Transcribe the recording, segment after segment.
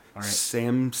All right.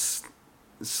 Sam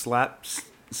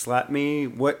slap me.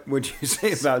 What would you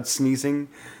say about sneezing?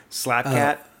 Slap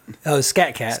cat?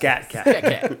 Scat cat. Scat cat. Scat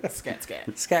cat. Scat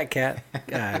scat. Scat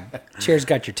cat. Chair's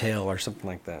got your tail or something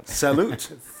like that.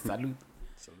 Salute. Salute.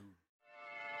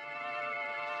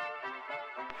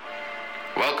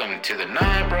 Welcome to the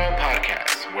BrO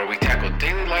podcast, where we tackle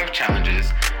daily life challenges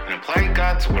and apply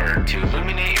God's word to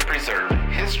illuminate and preserve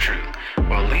His truth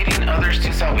while leading others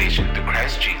to salvation through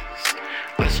Christ Jesus.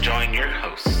 Let's join your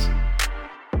hosts.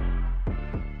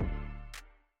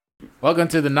 Welcome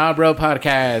to the BrO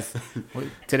podcast.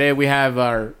 Today we have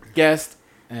our guest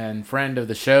and friend of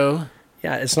the show.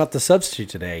 Yeah, it's not the substitute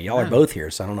today. Y'all are both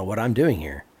here, so I don't know what I'm doing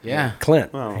here. Yeah.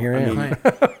 Clint, Well, here I am.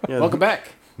 Yeah, Welcome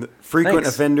back. the frequent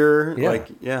Thanks. offender.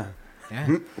 Yeah.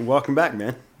 Yeah. Welcome back,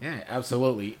 man. Yeah,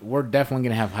 absolutely. We're definitely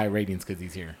going to have high ratings because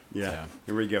he's here. Yeah. So,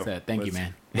 Here we go. thank you,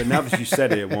 man. But now that you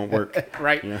said it, it won't work.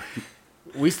 Right. Yeah.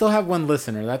 We still have one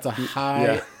listener. That's a high.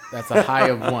 Yeah. That's a high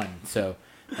of one. So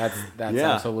that's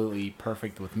Yeah. absolutely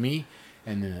perfect with me.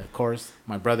 And then of course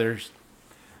my brothers.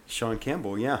 Sean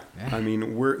Campbell, yeah. Yeah. I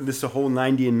mean, this is a whole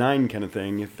 90 and 9 kind of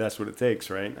thing, if that's what it takes,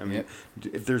 right? I mean,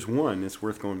 Yep. if there's one, it's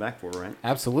worth going back for, right?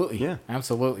 Absolutely. Yeah.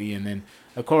 Absolutely. And then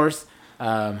of course,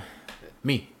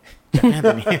 me. Jeff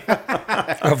Anthony.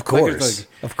 Of course.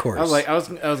 Of course. I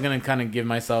was gonna kind of give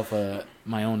myself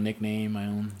my own nickname, my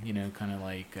own, kind of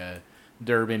like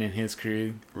Durbin and his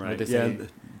crew. Right. What they Yeah. say.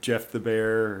 Jeff the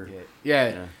Bear. Or,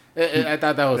 Yeah. I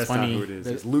thought that was that's funny. not who it is.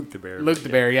 It's Luke the Bear. Luke the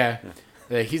Bear, yeah.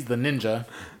 He's the ninja,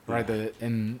 right?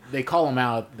 And they call him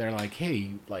out. They're like,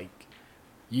 "Hey, like,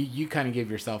 you kind of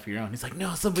gave yourself your own." He's like,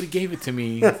 "No, somebody gave it to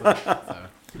me." So,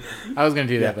 I was gonna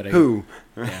do that, but Who?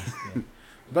 yeah.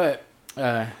 But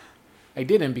I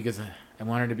didn't because I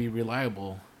wanted to be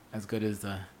reliable, as good as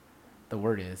the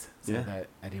word is. So that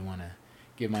I didn't want to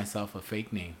give myself a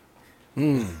fake name.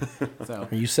 So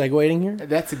Are you segueing here?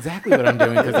 that's exactly what I'm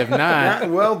doing. Because if not,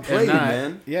 Well played, if not,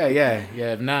 man. Yeah.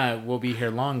 If not, we'll be here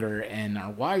longer, and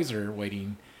our wives are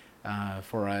waiting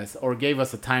for us, or gave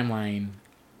us a timeline.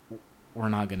 We're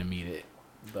not gonna meet it.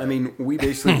 But, I mean, we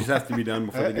basically just have to be done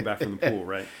before they get back from the pool,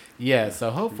 right? yeah.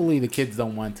 So hopefully the kids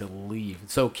don't want to leave.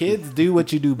 So kids, do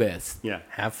what you do best: Yeah.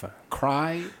 Have fun.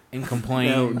 cry and complain,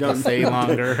 No, to don't- stay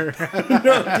longer.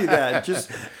 Don't do that. Just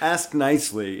ask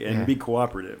nicely and be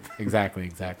cooperative.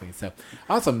 Exactly. So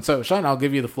awesome. So Sean, I'll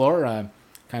give you the floor.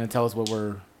 Kind of tell us what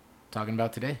we're talking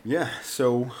about today. Yeah,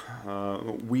 so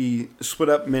we split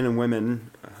up men and women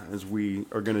as we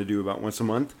are going to do about once a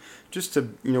month, just to,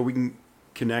 we can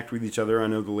connect with each other. I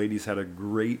know the ladies had a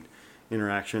great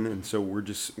interaction, and so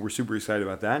we're super excited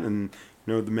about that. And,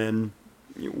 the men,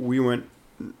 we went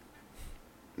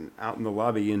out in the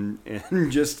lobby and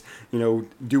just,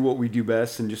 do what we do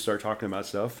best and just start talking about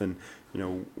stuff. And,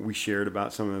 we shared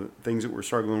about some of the things that we're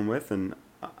struggling with, and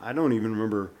I don't even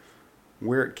remember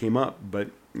where it came up,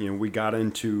 but we got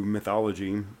into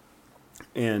mythology,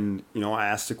 and I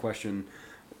asked the question,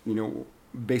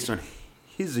 based on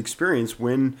his experience,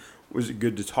 when was it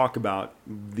good to talk about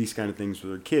these kind of things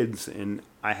with our kids? And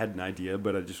I had an idea,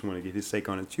 but I just want to get his take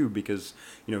on it too, because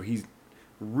he's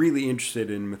really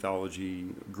interested in mythology,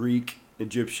 Greek,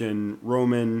 Egyptian,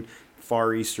 Roman,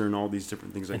 Far Eastern, all these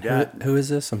different things like that. Who is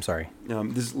this? I'm sorry.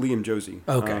 This is Liam Josie.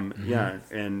 Okay. Yeah,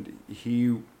 and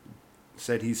he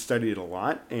said he's studied it a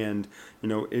lot, and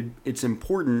it's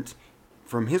important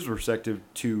from his perspective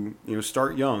to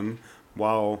start young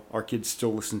while our kids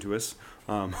still listen to us,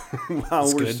 while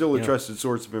we're good. still a Yeah. trusted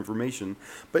source of information,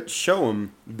 but show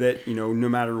them that no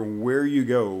matter where you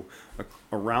go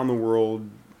around the world,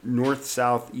 north,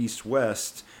 south, east,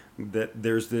 west, that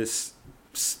there's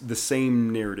the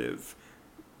same narrative,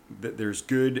 that there's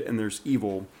good and there's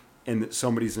evil, and that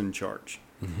somebody's in charge.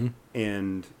 Mm-hmm.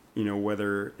 And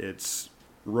whether it's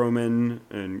Roman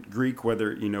and Greek,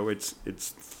 whether it's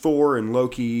Thor and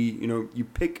Loki, you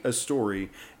pick a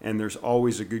story, and there's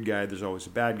always a good guy, there's always a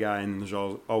bad guy, and there's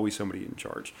always somebody in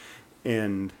charge.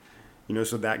 And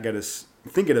so that got us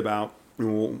thinking about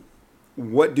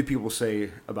what do people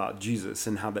say about Jesus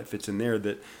and how that fits in there,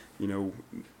 that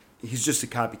he's just a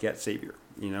copycat savior.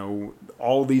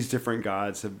 All these different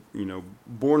gods have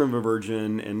born of a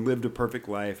virgin and lived a perfect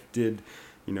life, did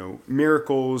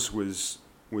miracles, was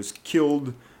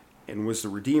killed and was the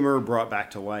Redeemer, brought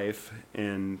back to life.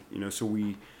 And, so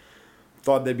we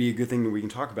thought that'd be a good thing that we can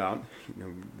talk about.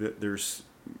 There's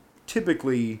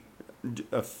typically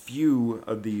a few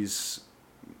of these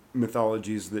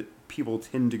mythologies that people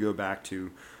tend to go back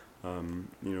to,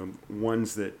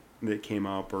 ones that came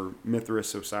up are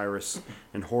Mithras, Osiris,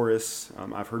 and Horus.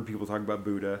 I've heard people talk about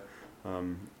Buddha.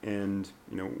 And,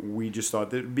 we just thought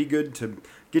that it'd be good to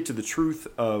get to the truth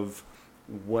of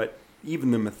what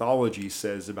even the mythology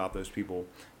says about those people.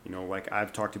 Like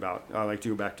I've talked about, I like to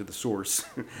go back to the source.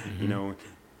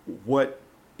 What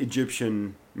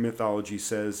Egyptian mythology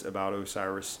says about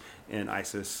Osiris and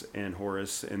Isis and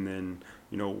Horus, and then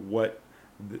what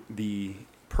the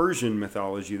Persian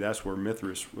mythology, that's where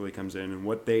Mithras really comes in, and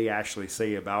what they actually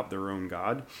say about their own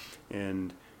god,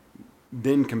 and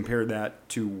then compare that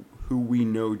to who we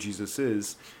know Jesus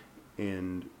is,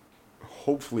 and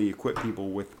hopefully equip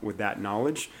people with that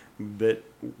knowledge, that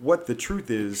what the truth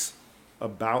is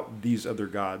about these other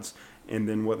gods, and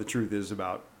then what the truth is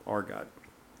about our God.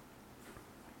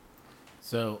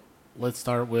 So let's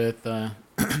start with the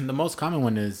most common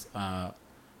one is that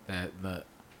the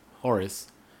Horus,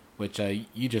 which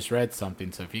you just read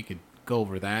something. So if you could go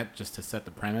over that just to set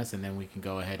the premise, and then we can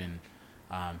go ahead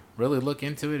and really look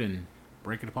into it and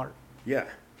break it apart. Yeah.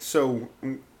 So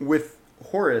with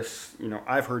Horus,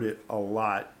 I've heard it a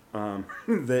lot.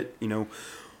 That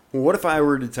what if I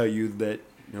were to tell you that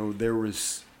there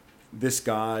was this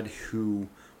god who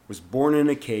was born in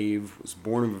a cave, was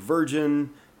born of a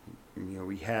virgin.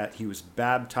 He was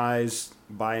baptized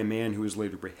by a man who was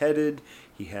later beheaded.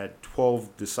 He had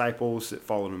 12 disciples that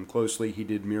followed him closely. He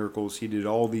did miracles. He did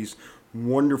all these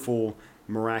wonderful,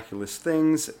 miraculous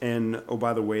things. And, oh,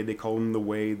 by the way, they called him the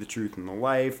way, the truth, and the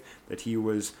life, that he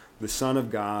was the Son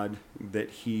of God, that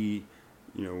he,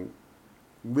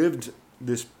 lived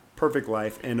this perfect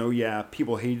life. And, oh, yeah,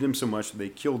 people hated him so much that they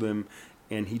killed him,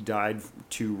 and he died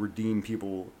to redeem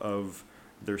people of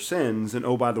their sins. And,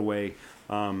 oh, by the way,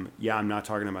 I'm not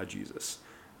talking about Jesus.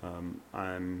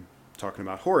 I'm talking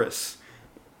about Horus.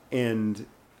 And,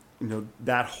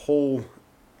 that whole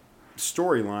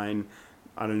storyline,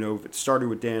 I don't know if it started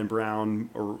with Dan Brown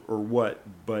or what,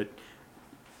 but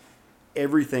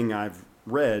everything I've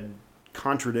read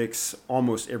contradicts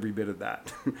almost every bit of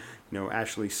that.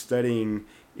 Actually studying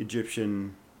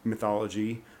Egyptian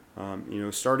mythology,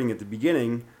 starting at the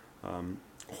beginning,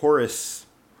 Horus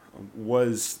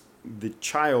was the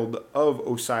child of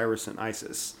Osiris and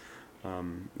Isis.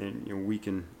 And we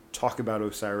can talk about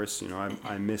Osiris.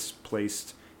 I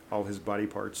misplaced all his body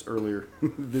parts earlier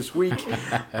this week.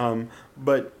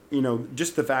 But,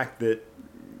 just the fact that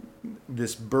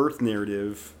this birth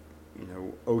narrative,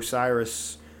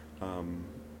 Osiris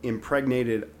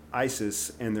impregnated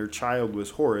Isis and their child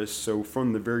was Horus. So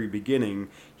from the very beginning,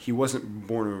 he wasn't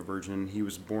born of a virgin. He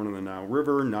was born on the Nile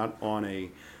River, not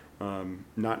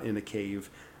in a cave.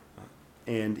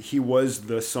 And he was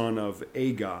the son of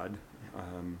a god.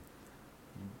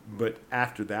 But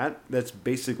after that, that's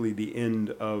basically the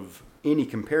end of any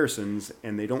comparisons,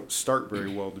 and they don't start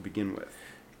very well to begin with.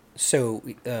 So,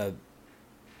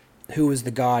 who was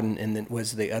the god, and then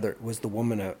was the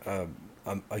woman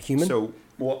a human? So,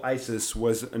 Isis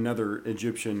was another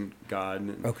Egyptian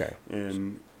god. Okay.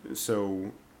 And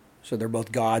so they're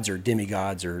both gods or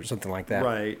demigods or something like that.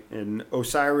 Right. And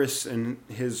Osiris and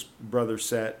his brother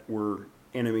Set were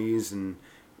enemies, and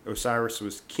Osiris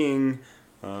was king,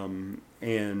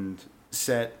 and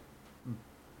Set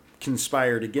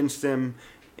conspired against him,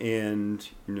 and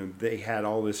they had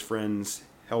all his friends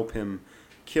help him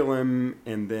kill him,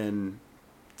 and then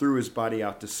threw his body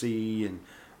out to sea, and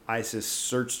Isis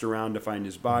searched around to find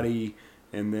his body,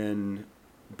 and then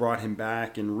brought him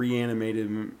back and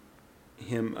reanimated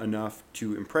him enough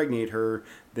to impregnate her.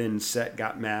 Then Set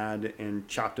got mad and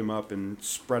chopped him up and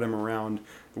spread him around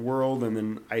the world, and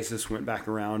then Isis went back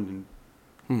around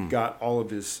and got all of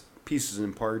his pieces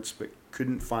and parts, but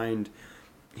couldn't find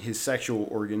his sexual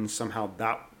organs. Somehow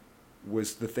that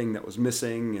was the thing that was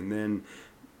missing, and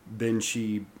then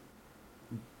she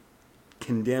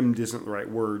condemned isn't the right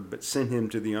word, but sent him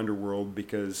to the underworld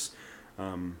because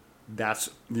that's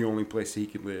the only place he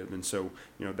could live. And so,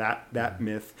 that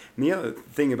myth. And the other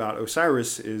thing about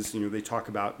Osiris is, they talk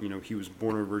about, he was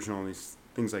born of a virgin, all these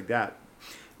things like that.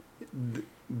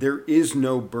 There is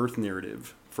no birth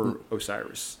narrative for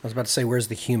Osiris. I was about to say, where's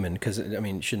the human? Because,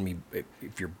 shouldn't be,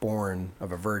 if you're born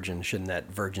of a virgin, shouldn't that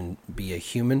virgin be a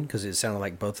human? Because it sounded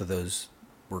like both of those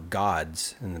were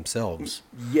gods in themselves.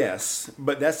 Yes,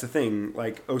 but that's the thing.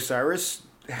 Like, Osiris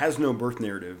has no birth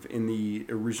narrative in the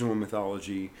original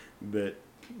mythology.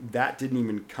 That didn't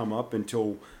even come up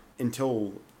until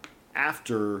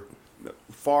after,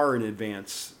 far in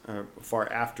advance,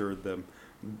 far after the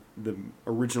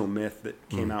original myth that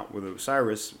came out with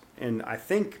Osiris. And I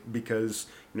think because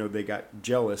they got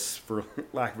jealous, for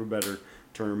lack of a better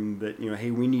term, that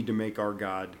hey, we need to make our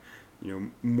god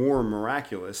more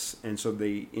miraculous, and so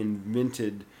they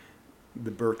invented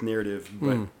the birth narrative.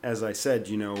 But as I said,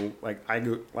 like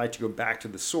to go back to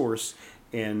the source,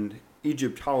 and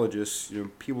Egyptologists,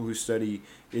 people who study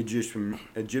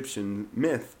Egyptian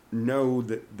myth, know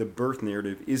that the birth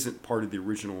narrative isn't part of the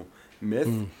original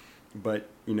myth. But,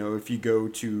 if you go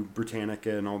to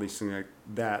Britannica and all these things like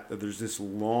that, there's this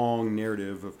long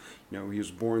narrative of, he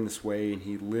was born this way and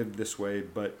he lived this way.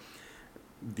 But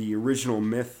the original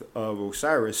myth of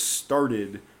Osiris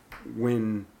started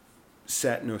when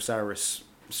Set and Osiris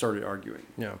started arguing.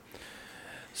 Yeah.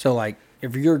 So, like,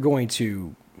 if you're going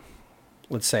to,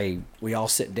 let's say we all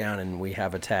sit down and we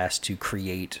have a task to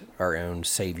create our own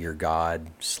savior, God,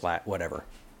 whatever.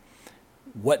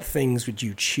 What things would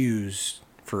you choose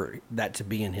for that to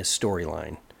be in his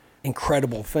storyline?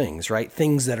 Incredible things, right?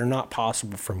 Things that are not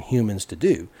possible from humans to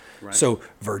do. Right. So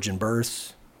virgin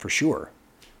births, for sure.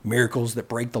 Miracles that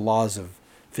break the laws of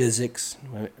physics,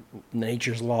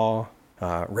 nature's law,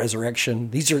 resurrection.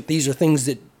 These are things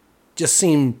that just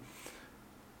seem,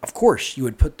 of course, you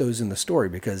would put those in the story,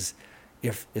 because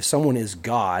if someone is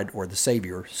God or the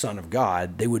Savior, Son of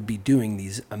God, they would be doing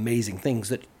these amazing things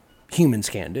that humans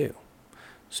can't do.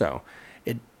 So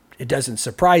it doesn't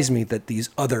surprise me that these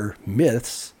other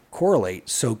myths correlate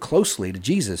so closely to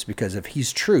Jesus, because if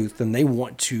he's truth, then they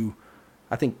want to,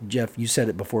 I think, Jeff, you said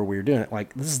it before we were doing it,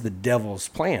 like, this is the devil's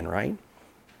plan, right?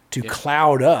 To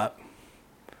cloud up.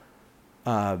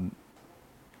 How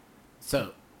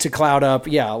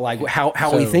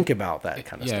we think about that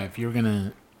kind of stuff. Yeah, if you're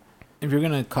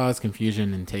gonna cause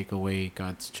confusion and take away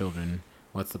God's children,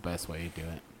 what's the best way to do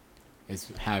it?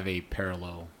 Is have a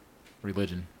parallel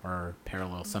religion or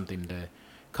parallel something to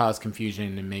cause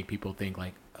confusion and make people think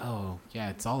like, oh yeah,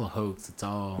 it's all a hoax, it's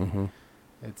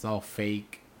all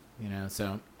fake,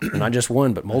 So not just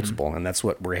one, but multiple, and that's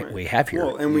what we have here.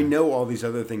 Well, and we know all these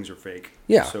other things are fake.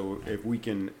 Yeah. So if we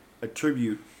can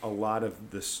attribute a lot of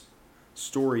this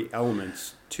story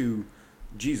elements to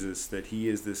Jesus, that he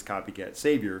is this copycat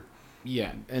savior.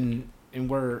 Yeah, and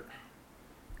where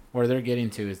they're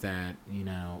getting to is that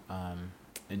and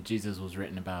Jesus was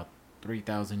written about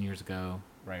 3,000 years ago,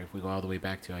 right? If we go all the way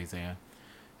back to Isaiah,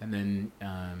 and then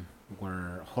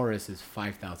where Horus is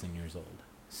 5,000 years old.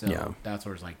 So that's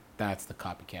where it's like, that's the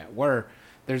copycat. Where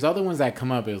there's other ones that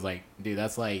come up, it was like, dude,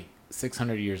 that's like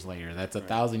 600 years later. That's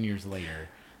 1,000 years later.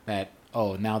 That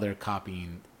now they're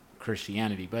copying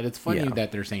Christianity. But it's funny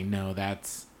that they're saying no,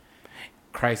 that's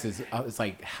Christ is. It's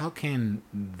like, how can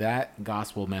that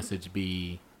gospel message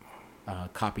be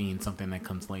copying something that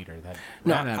comes later?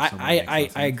 I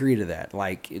agree to that.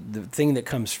 Like, the thing that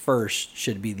comes first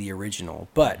should be the original.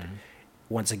 But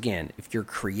once again, if you're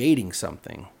creating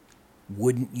something,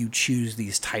 wouldn't you choose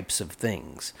these types of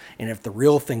things? And if the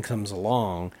real thing comes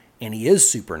along and he is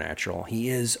supernatural, he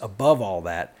is above all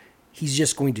that, he's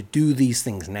just going to do these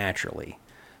things naturally.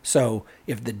 So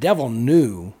if the devil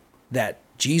knew that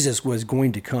Jesus was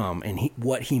going to come and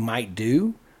what he might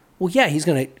do, well, yeah, he's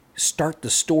going to start the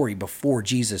story before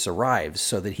Jesus arrives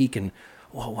so that he can,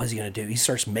 what's he going to do? He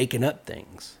starts making up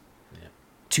things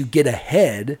to get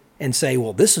ahead and say,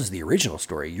 well, this is the original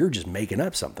story. You're just making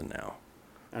up something now.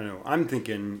 I know. I'm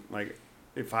thinking, like,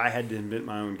 if I had to invent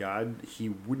my own God, he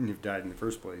wouldn't have died in the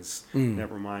first place.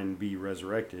 Never mind be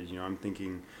resurrected. I'm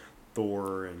thinking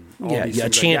Thor and all these things, a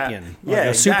champion, like a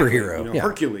exactly. Superhero,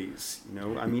 Hercules.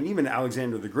 I mean, even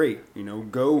Alexander the Great.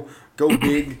 Go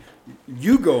big.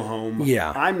 You go home.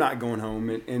 Yeah, I'm not going home.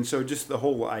 And so just the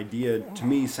whole idea to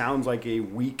me sounds like a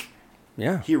weak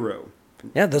hero.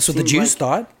 Yeah, that's what the Jews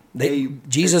thought.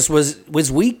 Jesus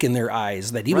was weak in their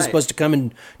eyes, that he was supposed to come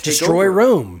and destroy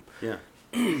Rome. Yeah,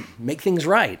 make things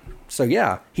right. So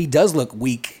yeah, he does look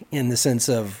weak in the sense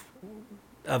of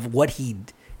what he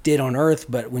did on earth,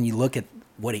 but when you look at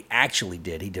what he actually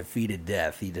did, he defeated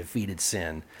death, he defeated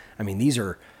sin. I mean, these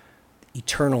are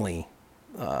eternally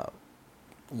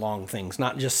long things,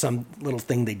 not just some little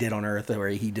thing they did on earth where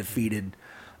he defeated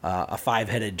a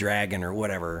 5-headed dragon or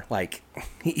whatever. Like,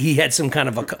 he had some kind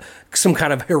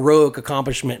of heroic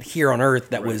accomplishment here on earth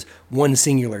that was one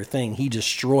singular thing. He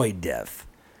destroyed death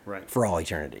for all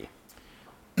eternity.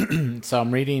 So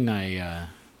I'm reading a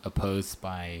post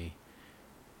by,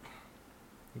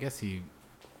 I guess he's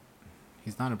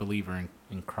not a believer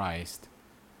in Christ.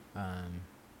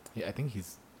 I think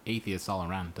he's atheist all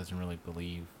around, doesn't really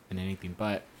believe in anything.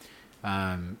 But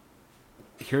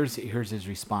here's his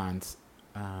response.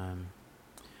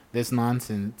 This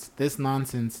nonsense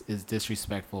is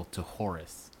disrespectful to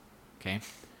Horus. Okay?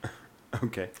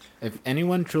 Okay. If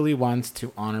anyone truly wants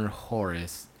to honor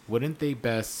Horus, wouldn't they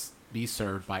best be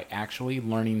served by actually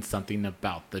learning something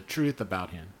about the truth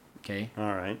about him? Okay?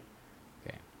 All right.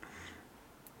 Okay.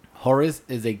 Horus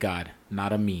is a god,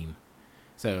 not a meme.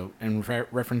 So, in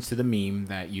reference to the meme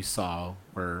that you saw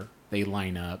where they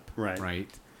line up, right?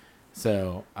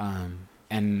 So,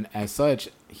 and as such,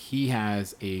 he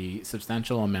has a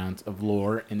substantial amount of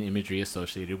lore and imagery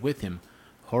associated with him.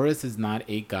 Horus is not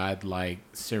a god like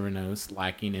Cyrano,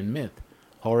 lacking in myth.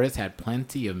 Horus had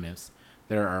plenty of myths.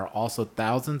 There are also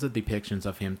thousands of depictions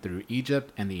of him through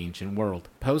Egypt and the ancient world.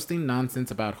 Posting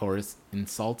nonsense about Horus,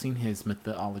 insulting his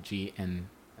mythology, and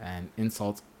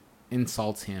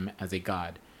insults him as a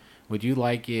god. Would you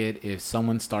like it if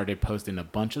someone started posting a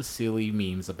bunch of silly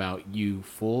memes about you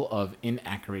full of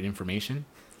inaccurate information?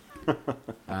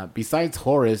 Besides,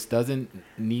 Horus doesn't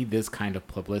need this kind of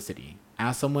publicity.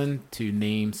 Ask someone to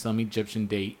name some Egyptian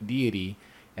deity,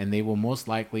 and they will most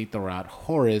likely throw out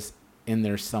Horus in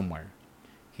there somewhere.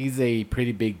 He's a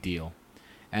pretty big deal.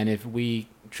 And if we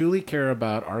truly care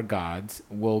about our gods,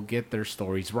 we'll get their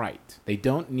stories right. They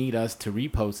don't need us to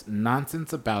repost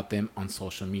nonsense about them on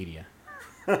social media.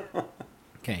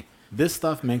 Okay, this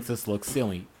stuff makes us look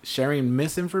silly. Sharing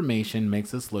misinformation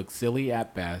makes us look silly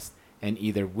at best, and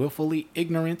either willfully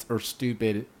ignorant or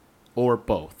stupid, or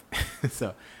both.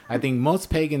 So, I think most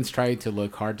pagans try to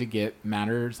look hard to get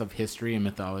matters of history and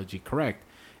mythology correct,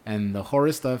 and the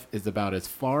Horus stuff is about as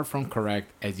far from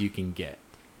correct as you can get.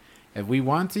 If we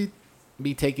want to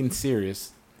be taken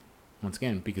serious, once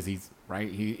again, because he's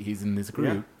right, he's in this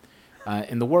group,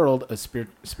 in the world of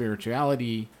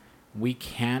spirituality, we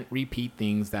can't repeat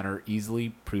things that are easily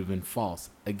proven false.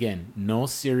 Again, no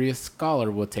serious scholar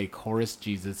will take Horus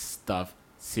Jesus stuff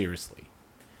seriously.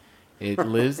 It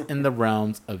lives in the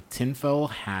realms of tinfoil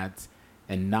hats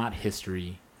and not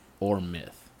history or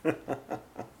myth.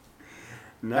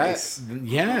 Nice.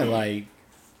 Yeah, like,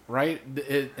 right?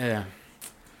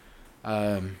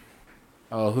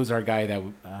 Who's our guy that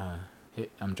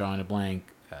I'm drawing a blank?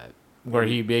 Where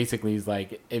he basically is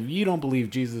like, if you don't believe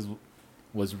Jesus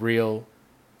was real,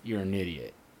 you're an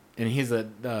idiot. And he's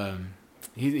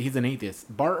he's an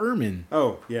atheist. Bart Ehrman.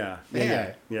 Oh yeah.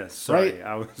 Yes. Sorry,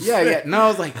 right? Yeah. No, I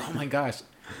was like, oh my gosh,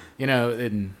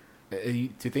 and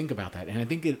to think about that, and I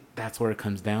think that's where it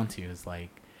comes down to is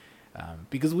like,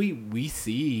 because we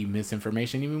see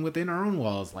misinformation even within our own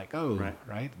walls. Like, right.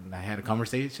 And I had a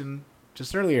conversation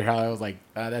just earlier how I was like,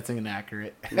 that's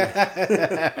inaccurate.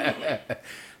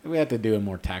 We have to do it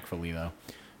more tactfully though.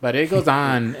 But it goes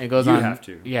on. It goes on. You have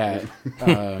to. Yeah.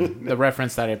 The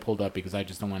reference that I pulled up, because I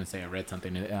just don't want to say I read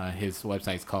something. His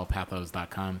website's called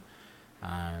pathos.com.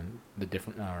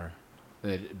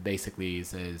 It basically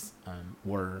says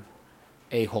we're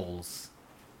a-holes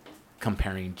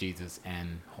comparing Jesus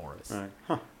and Horus. Right.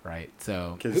 Huh. Right.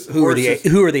 So who are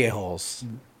the a-holes?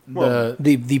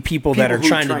 The people that are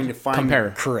trying to find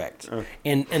compare. Correct.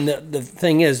 And the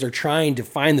thing is, they're trying to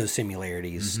find those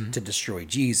similarities to destroy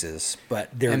Jesus, but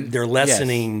they're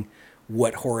lessening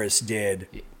what Horus did.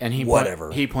 And he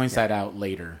points that out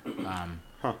later.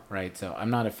 Right. So I'm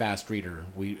not a fast reader.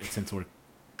 Since we're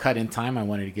cut in time, I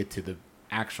wanted to get to the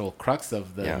actual crux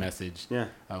of the message. Yeah.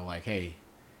 Of like, hey,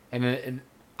 and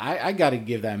I got to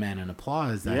give that man an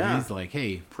applause. That he's like,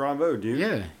 hey, bravo, dude.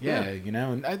 Yeah.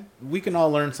 And we can all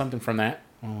learn something from that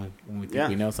when we think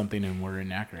we know something and we're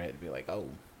inaccurate. It'd be like, oh,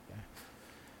 yeah.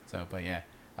 So, but yeah,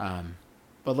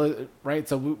 right.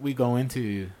 So we go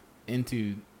into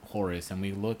Horus and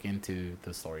we look into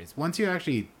the stories. Once you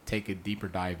actually take a deeper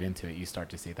dive into it, you start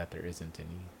to see that there isn't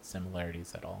any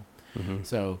similarities at all. Mm-hmm.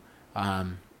 So,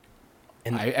 and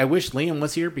I wish Liam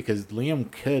was here because Liam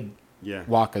could.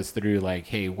 Walk us through like,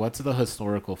 hey, what's the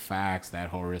historical facts that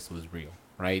Horus was real,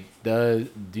 right? Do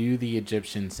the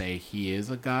Egyptians say he is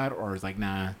a god, or is like,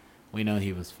 nah, we know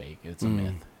he was fake. It's a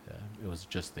myth. It was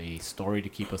just a story to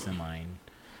keep us in line,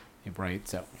 right?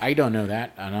 So I don't know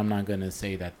that, and I'm not gonna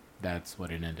say that that's what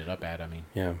it ended up at. I mean,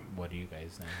 what do you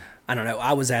guys think? I don't know.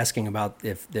 I was asking about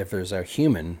if there's a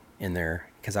human in there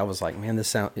because I was like, man, this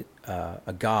sound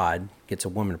a god gets a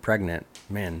woman pregnant.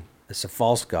 Man, it's a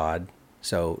false god.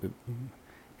 So,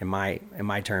 in my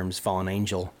terms, fallen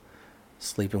angel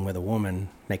sleeping with a woman,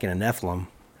 making a Nephilim.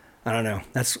 I don't know.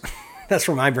 That's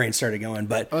where my brain started going.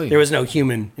 But there was no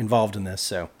human involved in this.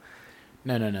 So,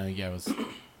 no. Yeah, it was.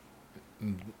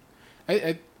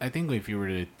 I think if you were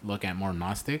to look at more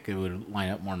Gnostic, it would line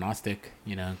up more Gnostic.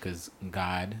 Because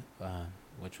God,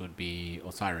 which would be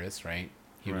Osiris, right?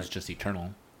 He was just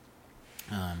eternal.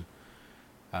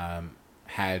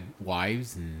 Had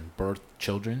wives and birthed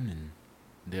children and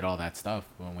did all that stuff.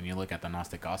 Well, when you look at the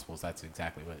Gnostic Gospels, that's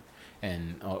exactly what.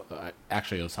 And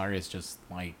actually, Osiris, just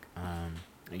like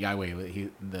Yahweh,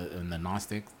 in the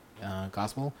Gnostic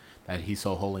Gospel, that he's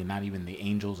so holy, not even the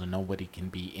angels and nobody can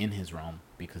be in his realm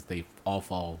because they all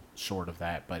fall short of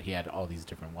that. But he had all these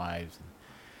different wives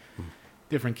and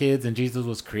different kids, and Jesus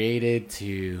was created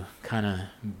to kind of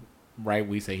right,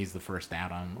 we say he's the first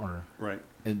Adam, or Right.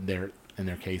 in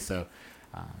their case. So,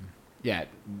 yeah,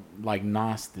 like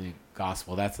Gnostic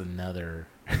gospel, that's another.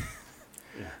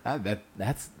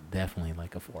 That's definitely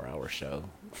like a 4-hour show.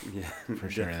 Yeah, for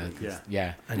sure.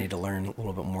 Yeah. I need to learn a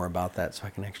little bit more about that so I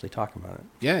can actually talk about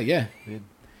it. Yeah.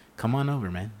 Come on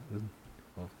over, man.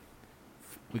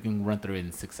 We can run through it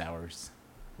in 6 hours,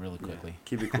 really quickly. Yeah.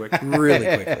 Keep it quick. Really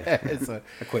quickly. It's a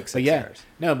quick 6 hours.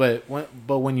 No, but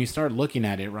when you start looking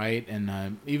at it, right,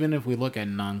 and even if we look at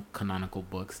non-canonical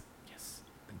books, yes,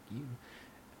 thank you.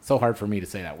 So hard for me to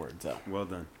say that word. So Well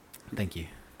done. thank you.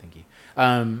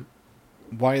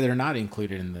 Why they're not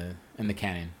included in the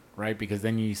canon, right? Because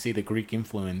then you see the Greek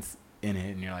influence in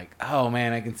it, and you're like, oh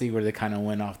man, I can see where they kind of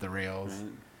went off the rails.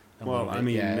 Right. Well, I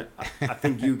mean, I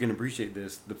think you can appreciate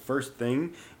this. The first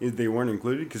thing is they weren't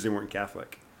included because they weren't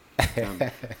Catholic.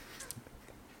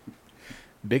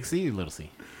 Big C, little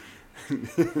C.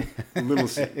 Little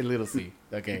C. Little C.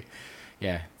 Okay.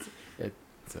 Yeah.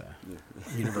 It's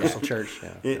Universal Church.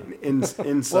 Yeah.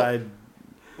 Inside.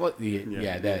 Well,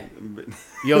 that But,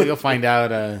 you'll find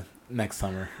out next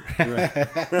summer.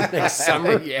 Next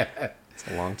summer? Yeah. It's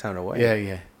a long time away.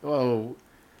 Yeah. Well,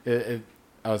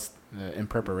 I was in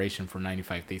preparation for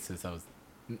 95 Thesis.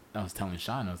 I was telling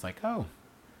Sean, I was like,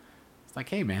 it's like,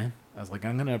 hey man, I was like,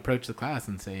 I'm gonna approach the class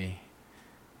and say,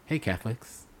 hey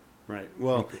Catholics. right.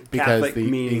 Well, Because Catholic the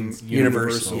means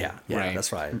Universal. Yeah, Right.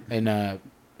 that's right. And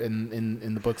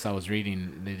in the books I was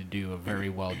reading, they do a very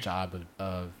well job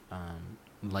of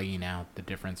laying out the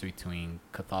difference between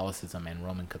Catholicism and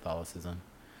Roman Catholicism,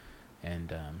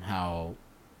 and how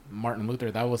Martin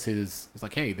Luther, that was his. It's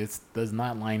like, hey, this does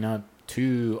not line up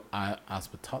to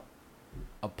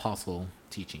apostle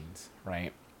teachings,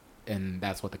 right? And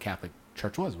that's what the Catholic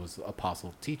Church was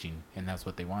apostle teaching, and that's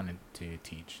what they wanted to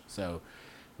teach. So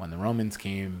when the Romans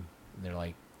came, they're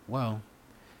like, well,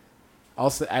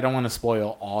 also, I don't want to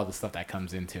spoil all the stuff that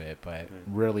comes into it, but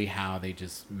really how they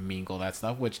just mingle that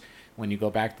stuff, which when you go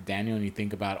back to Daniel and you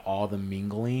think about all the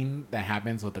mingling that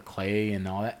happens with the clay and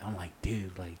all that, I'm like,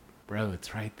 dude, like, bro,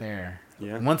 it's right there.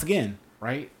 Yeah. Once again,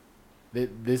 right?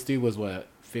 This dude was what,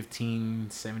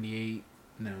 1578?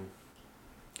 No.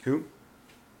 Who?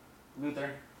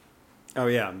 Luther. Oh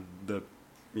yeah,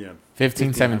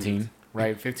 1517,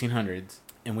 right? 1500s,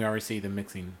 and we already see the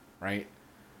mixing, right?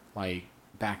 Like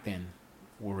back then,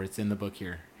 where it's in the book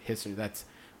here, history. That's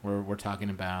where we're talking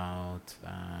about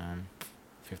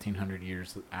 1500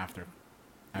 years after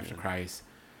Christ.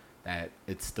 That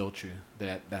it's still true.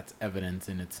 That's evidence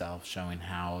in itself showing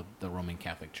how the Roman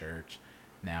Catholic Church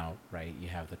now, right? You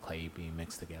have the clay being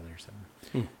mixed together. So,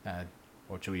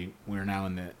 we're now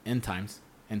in the end times.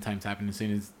 End times happen as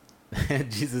soon as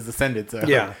Jesus ascended. So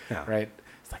Yeah. right.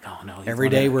 It's like, oh no, Every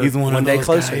day he's one day of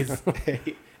those closer. guys.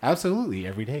 Absolutely,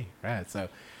 every day, right? So,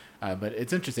 but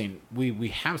it's interesting. We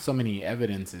have so many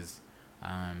evidences,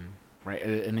 right?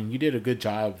 And then you did a good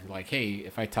job. Like, hey,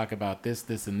 if I talk about this,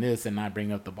 this, and this, and I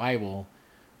bring up the Bible,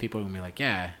 people are gonna be like,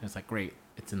 yeah. And it's like, great,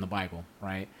 it's in the Bible,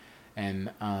 right?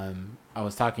 And I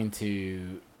was talking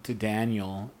to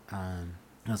Daniel.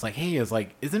 I was like, hey,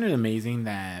 isn't it amazing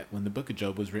that when the Book of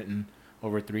Job was written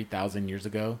over 3,000 years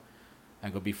ago, I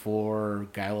go before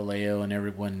Galileo and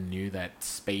everyone knew that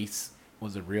space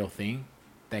was a real thing,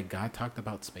 that God talked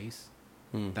about space,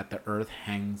 that the earth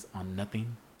hangs on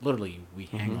nothing. Literally, we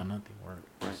hang on nothing.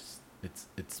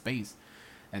 It's space.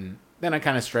 And then I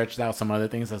kind of stretched out some other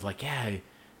things. I was like, yeah.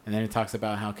 And then it talks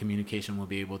about how communication will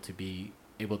be able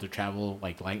to travel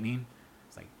like lightning.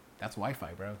 It's like, that's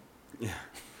Wi-Fi, bro. Yeah.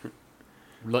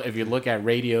 Look, if you look at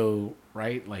radio,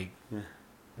 right? Like,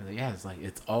 yeah, it's like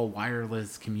it's all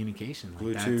wireless communication.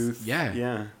 Like Bluetooth.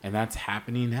 Yeah. And that's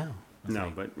happening now. It's No,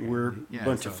 like, but we're a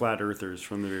bunch of flat earthers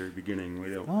from the very beginning.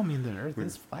 We don't. Well, I mean, the Earth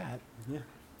is flat. Yeah.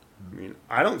 I mean,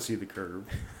 I don't see the curve.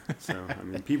 So, I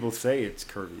mean, people say it's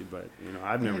curvy, but,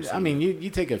 I've never seen I mean, it.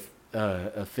 you take a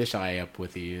fisheye up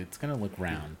with you, it's gonna look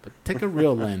round. But take a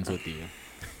real lens with you.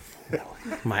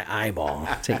 My eyeball.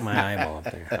 Take my eyeball up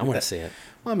there. I want to see it.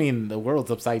 Well, I mean, the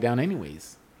world's upside down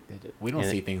anyways. We don't And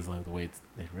see things like the way it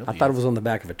really I thought it was on the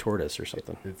back of a tortoise or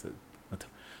something.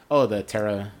 The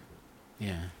Terra.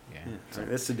 Yeah. So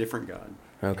that's a different god.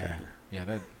 Okay.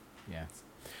 Yeah.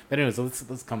 But anyways,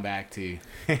 let's come back to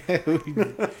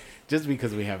just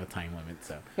because we have a time limit.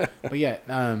 So, but yeah,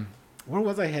 where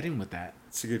was I heading with that?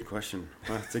 It's a good question.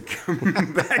 I'll have to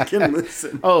come back and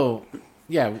listen. Oh,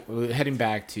 yeah, heading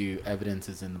back to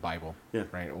evidences in the Bible. Yeah.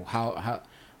 Right.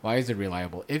 Why is it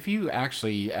reliable? If you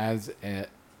actually, as a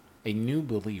new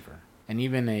believer, and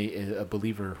even a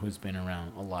believer who's been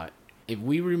around a lot, if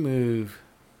we remove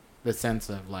the sense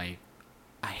of like,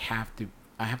 I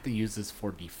I have to use this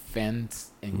for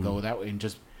defense and go that way and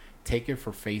just take it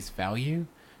for face value,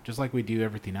 just like we do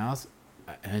everything else.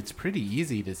 And it's pretty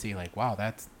easy to see like, wow,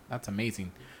 that's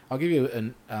amazing. I'll give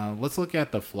you let's look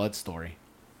at the flood story,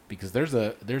 because there's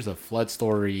a flood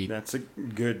story. That's a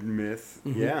good myth.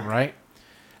 Yeah. Right.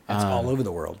 It's all over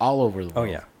the world. All over the world.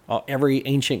 Oh yeah. Every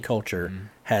ancient culture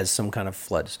has some kind of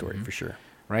flood story for sure.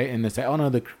 Right. And they say, oh no,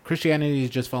 the Christianity is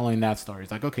just following that story.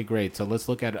 It's like, okay, great. So let's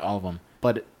look at all of them.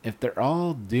 But if they're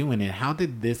all doing it, how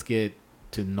did this get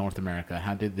to North America?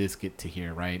 How did this get to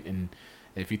here? Right. And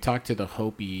if you talk to the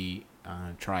Hopi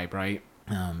tribe, right,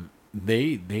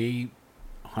 they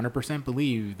 100%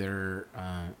 believe they're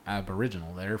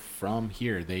Aboriginal. They're from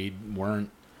here. They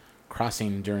weren't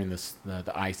crossing during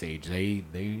the Ice Age.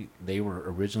 They were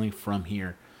originally from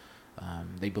here.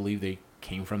 They believe they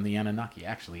came from the Anunnaki,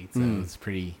 actually. So it's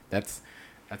pretty. That's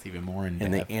even more in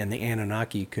depth. And the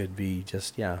Anunnaki could be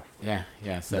just So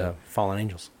the fallen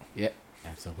angels. Yeah.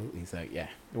 Absolutely. So yeah,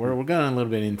 we're going a little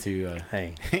bit into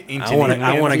Hey, ancient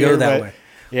I want to go that way.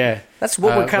 Yeah, that's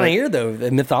what we're kind of here though.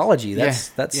 The mythology.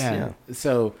 That's yeah.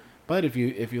 So, but if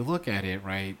you look at it,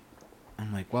 right,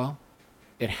 I'm like, well,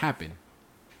 it happened.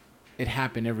 It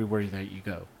happened everywhere that you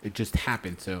go. It just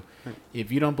happened. So,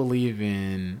 if you don't believe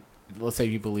in, let's say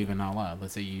you believe in Allah,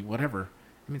 let's say you whatever.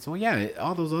 I mean, so yeah,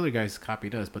 all those other guys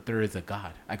copied us, but there is a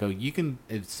God. I go, you can.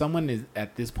 If someone is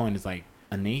at this point is like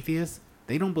an atheist,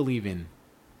 they don't believe in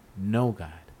no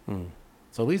God.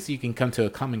 So at least you can come to a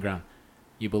common ground.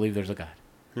 You believe there's a God.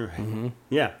 Right.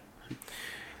 Yeah.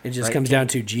 It just comes down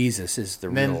to Jesus is the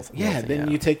real thing. Yeah, then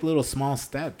you take little small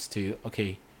steps to,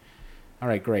 okay, all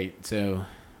right, great. So,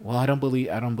 well, I don't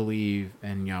believe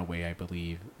in Yahweh. I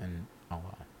believe in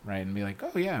Allah, right? And be like,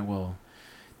 oh yeah, well,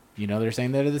 they're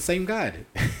saying they're the same God.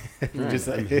 Just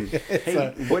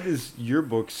hey, what does your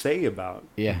book say about?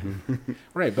 Yeah,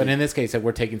 right. But in this case,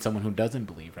 we're taking someone who doesn't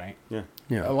believe, right? Yeah.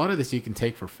 A lot of this you can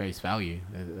take for face value.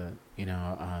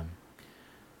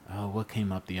 What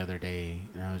came up the other day,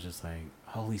 and I was just like,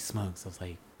 holy smokes! I was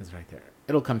like, it's right there.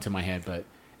 It'll come to my head, but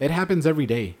it happens every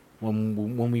day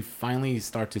when we finally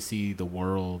start to see the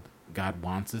world God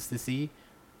wants us to see,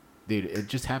 dude. It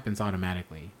just happens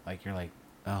automatically. Like you're like,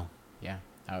 oh yeah.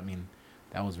 I mean,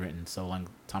 that was written so long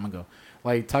time ago.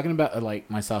 Like talking about like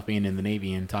myself being in the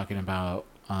Navy and talking about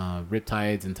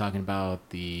riptides and talking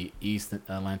about the East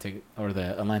Atlantic or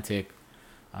the Atlantic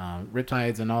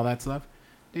riptides and all that stuff.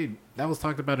 Dude, that was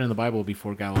talked about in the Bible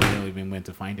before Galileo even went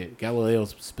to find it. Galileo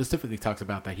specifically talks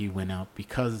about that he went out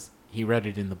because he read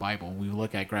it in the Bible. We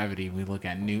look at gravity, we look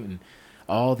at Newton,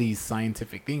 all these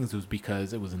scientific things was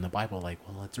because it was in the Bible. Like,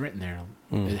 well, it's written there.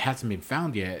 It hasn't been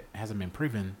found yet. It hasn't been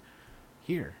proven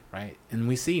here, right? And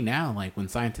we see now, like, when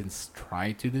scientists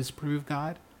try to disprove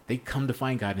God, they come to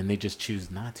find God and they just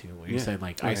choose not to. Where you said,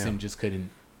 like, Einstein just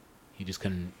couldn't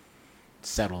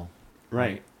settle.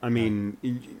 Right. I mean...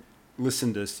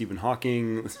 Listen to Stephen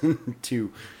Hawking, listen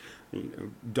to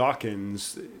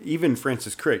Dawkins, even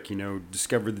Francis Crick,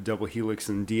 discovered the double helix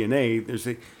in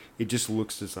DNA. It just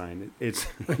looks designed. It's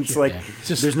like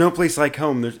there's no place like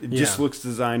home. It just looks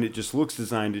designed. It just looks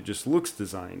designed. It just looks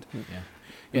designed.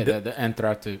 Yeah. The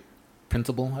anthropic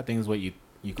principle, I think, is what you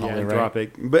call it,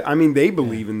 anthropic. Right? But I mean, they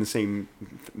believe in the same.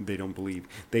 They don't believe.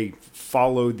 They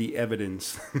follow the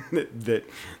evidence that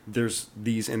there's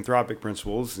these anthropic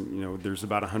principles. There's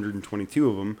about 122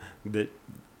 of them. That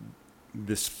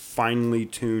this finely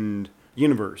tuned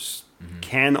universe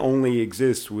can only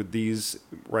exist with these.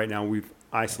 Right now, we've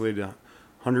isolated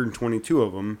 122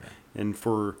 of them, and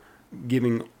for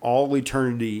giving all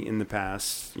eternity in the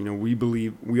past,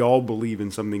 we all believe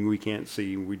in something we can't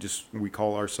see. We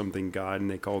call our something God, and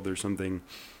they call their something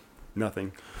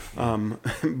nothing.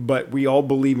 But we all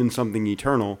believe in something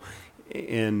eternal,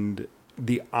 and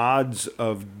the odds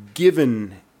of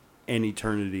given an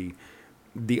eternity,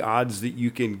 the odds that you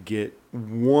can get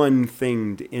one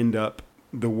thing to end up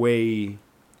the way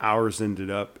ours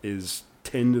ended up is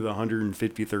 10 to the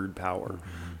 153rd power.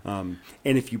 And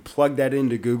if you plug that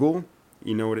into Google,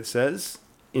 you know what it says?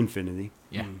 Infinity.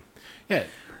 Yeah. But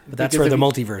that's where the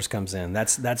multiverse comes in.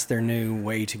 That's their new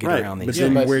way to get around these.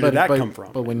 But then where did that come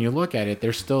from? But when you look at it,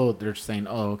 they're saying,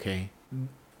 oh, okay.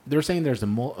 They're saying there's a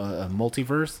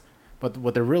multiverse, but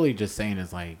what they're really just saying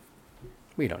is like,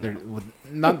 we don't know.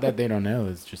 Not that they don't know.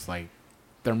 It's just like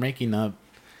they're making up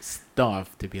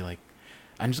stuff to be like,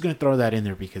 I'm just going to throw that in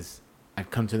there because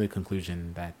I've come to the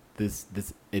conclusion that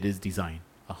it is design,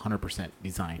 100%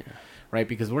 design, right?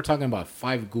 Because we're talking about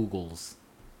 5 Googles,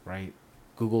 right?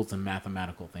 Google's a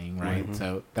mathematical thing, right? Mm-hmm.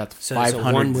 So that's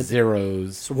 500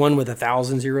 zeros. So one with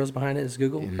 1,000 zeros behind it is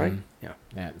Google, right?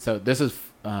 Yeah. So this is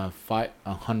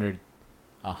 100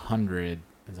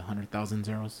 is 100,000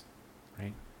 zeros,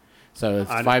 right? So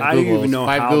it's I five don't even Googles. know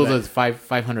Five how Googles that- is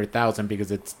 500,000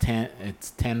 because it's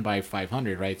 10 by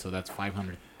 500, right? So that's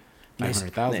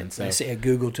 500,000. So They say a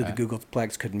Google to the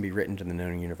Googleplex couldn't be written to the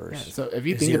known universe. yeah, so if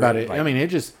you It's think zero, about it, like- I mean,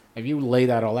 if you lay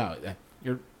that all out,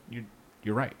 you're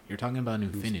right. You're talking about an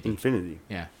infinity. Infinity.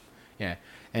 Yeah, yeah.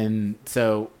 And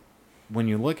so when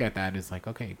you look at that, it's like,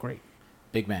 okay, great,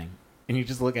 Big Bang, and you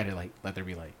just look at it like, let there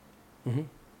be light. Mm-hmm.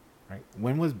 Right?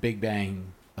 When was Big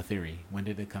Bang a theory? When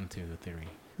did it come to a theory?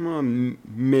 Well,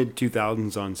 mid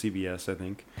 2000s on CBS, I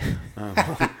think.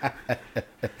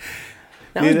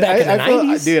 That was back in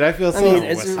the 90s. Dude, I feel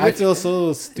so. I feel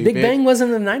so stupid. Big Bang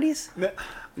wasn't in the 90s?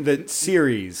 The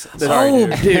series. Oh,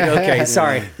 dude. Okay,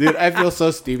 sorry. Dude, I feel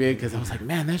so stupid because I was like,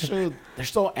 man, that show, they're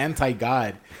so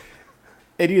anti-God.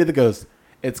 Eddie either goes,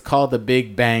 it's called the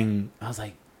Big Bang. I was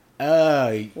like,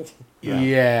 oh,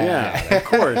 yeah. Of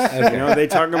course. They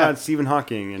talk about Stephen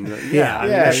Hawking and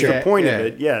that's the point of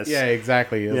it. Yes. Yeah,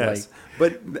 exactly. It was Yes. like,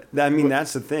 But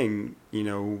that's the thing.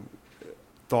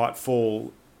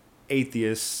 Thoughtful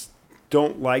atheists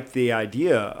don't like the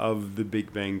idea of the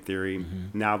Big Bang Theory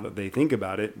now that they think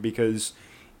about it because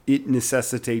it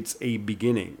necessitates a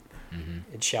beginning.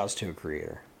 Mm-hmm. It shouts to a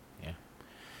creator.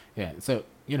 Yeah. So,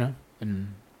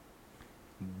 and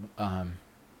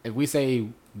if we say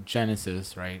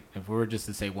Genesis, right? If we were just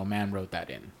to say, well, man wrote that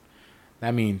in,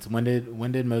 that means when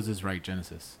did Moses write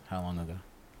Genesis? How long ago?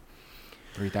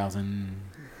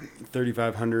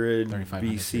 3500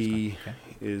 BC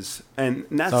is, and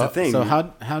that's the thing. So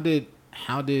how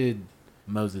did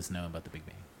Moses know about the Big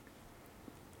Bang?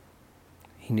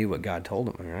 He knew what God told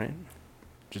him, right?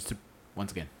 Just to,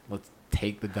 once again, let's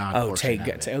take the God. Oh, portion out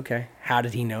of it. okay. How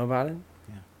did he know about it?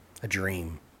 Yeah. A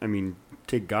dream. I mean,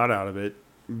 take God out of it,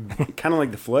 kind of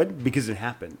like the flood, because it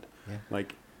happened. Yeah.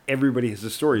 Like everybody has a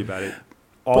story about it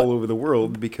all over the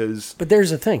world because. But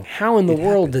there's a thing. How in the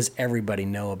world does everybody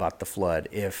know about the flood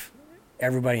if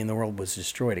everybody in the world was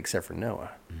destroyed except for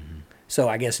Noah? Mm-hmm. So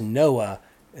I guess Noah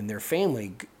and their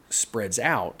family spreads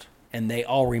out, and they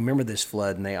all remember this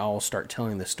flood, and they all start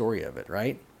telling the story of it,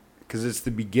 right? Because it's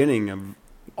the beginning of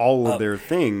all of their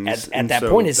things. At that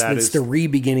point, it's the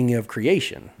re-beginning of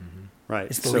creation. Mm-hmm. Right.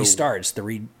 It's the restart. It's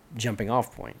the jumping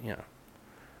off point. Yeah.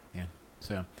 Yeah.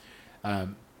 So,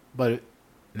 but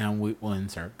now we'll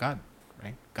insert God,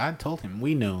 right? God told him.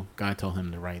 We know God told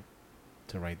him to write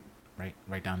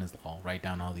down his law, write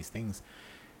down all these things.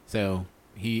 So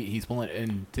he's pulling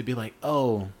and to be like,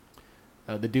 the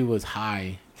dude was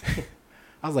high.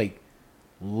 I was like,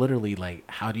 literally, like,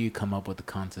 how do you come up with a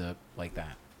concept like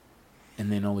that,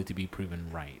 and then only to be proven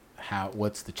right?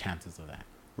 What's the chances of that?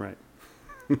 Right.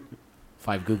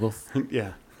 5 Googles.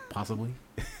 Yeah. Possibly.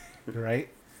 Right.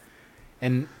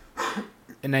 And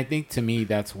I think to me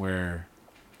that's where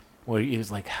he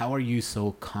was like, how are you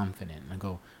so confident? And I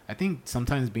go, I think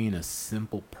sometimes being a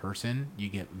simple person, you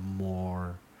get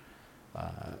more,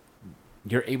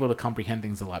 you're able to comprehend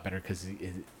things a lot better because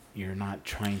you're not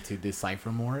trying to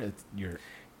decipher more.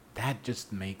 That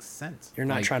just makes sense. You're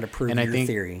not trying to prove your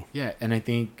theory. Yeah. And I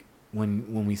think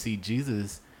when we see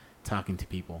Jesus talking to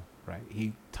people, right,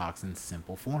 he talks in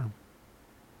simple form.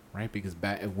 Right, because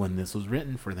back when this was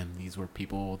written for them, these were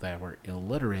people that were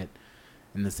illiterate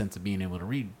in the sense of being able to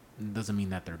read. It doesn't mean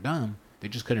that they're dumb; they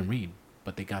just couldn't read,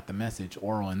 but they got the message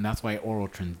oral, and that's why oral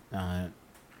transmission.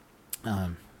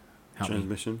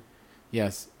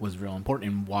 Yes, was real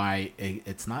important, and why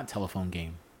it's not telephone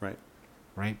game.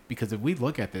 Right, because if we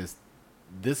look at this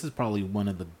is probably one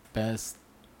of the best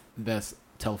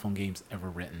telephone games ever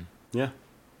written. Yeah,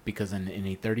 because in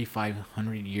a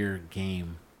 3,500 year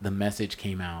game, the message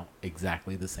came out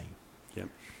exactly the same. Yep.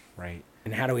 Right.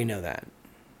 And how do we know that?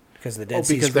 Because the Dead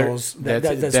Sea Scrolls.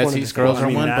 Dead Sea Scrolls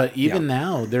are one, but even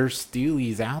now there's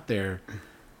steelies out there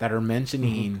that are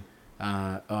mentioning,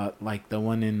 like the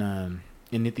one in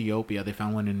Ethiopia. They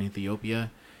found one in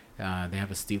Ethiopia. They have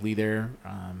a steely there.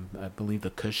 I believe the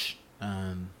Kush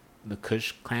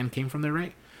clan came from there,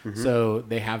 right? Mm-hmm. So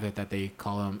they have it that they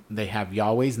call them. They have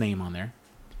Yahweh's name on there,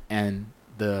 and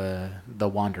the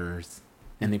Wanderers.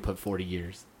 And they put 40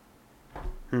 years.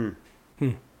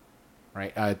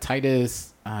 Right.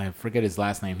 Titus, I forget his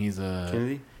last name. He's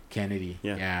Kennedy.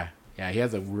 Yeah. He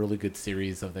has a really good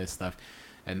series of this stuff.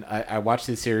 And I watched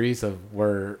this series of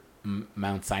where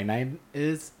Mount Sinai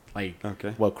is. Like,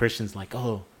 what Christians like,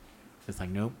 it's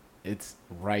like, nope, it's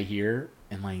right here.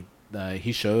 And like,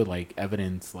 he showed like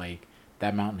evidence like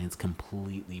that mountain is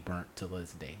completely burnt to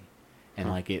this day.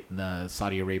 And like the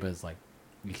Saudi Arabia is like,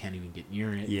 you can't even get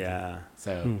near it. Yeah.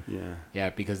 So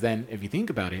because then if you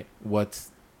think about it, what's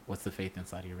the faith in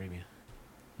Saudi Arabia?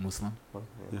 Muslim,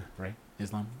 right?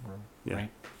 Islam,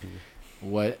 right?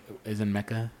 what is in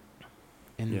Mecca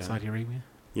in Yeah. Saudi Arabia?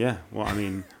 Yeah. Well, I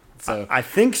mean, So I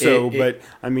think so, but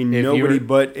I mean, if nobody you're-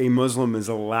 but a Muslim is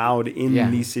allowed in Yeah.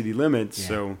 these city limits. Yeah.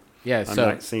 So Yeah, I'm so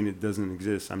not saying it doesn't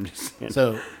exist. I'm just saying.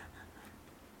 so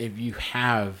if you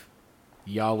have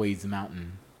Yahweh's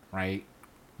mountain, right?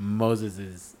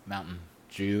 Moses' mountain.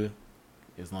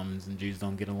 Islams and Jews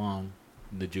don't get along.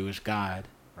 The Jewish God,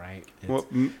 right? Well,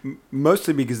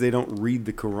 mostly because they don't read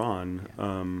the Quran.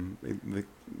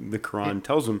 The Quran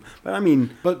tells them, but I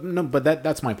mean, but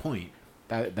that's my point.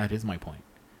 That is my point.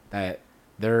 That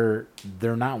they're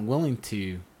not willing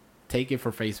to take it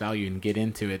for face value and get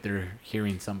into it. They're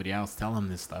hearing somebody else tell them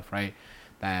this stuff, right?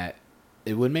 That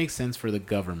it would make sense for the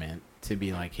government to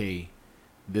be like, hey,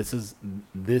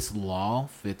 this law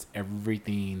fits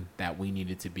everything that we need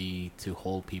it to be to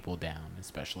hold people down,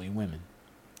 especially women.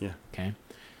 yeah, Okay,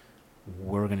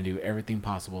 we're gonna do everything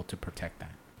possible to protect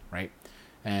that, right?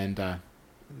 And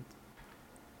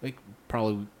like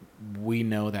probably we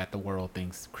know that the world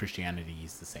thinks Christianity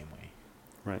is the same way,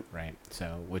 right. right?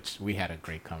 So which we had a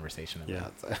great conversation Yeah.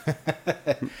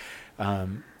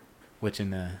 about. Which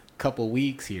in a couple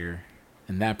weeks here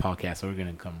in that podcast we're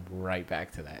gonna come right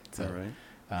back to that. So All right.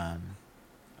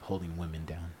 holding women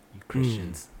down, you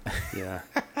Christians. Yeah.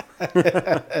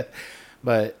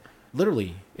 But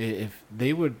literally, if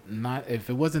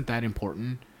it wasn't that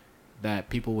important, that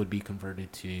people would be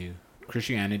converted to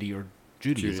Christianity or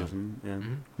Judaism. Yeah.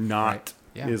 Mhm. Not Right.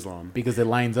 Yeah. Islam. Because it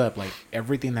lines up like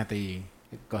everything that they.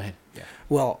 Go ahead. Yeah.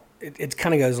 Well, it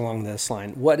kind of goes along this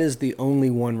line. What is the only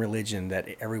one religion that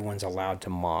everyone's allowed to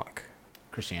mock?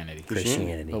 Christianity.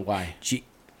 Christianity. But why?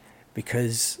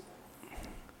 Because,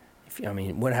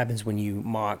 what happens when you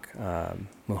mock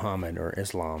Muhammad or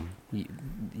Islam?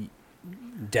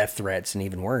 Death threats and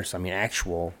even worse.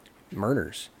 actual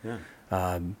murders.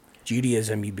 Yeah.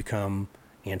 Judaism, you become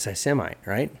anti-Semite,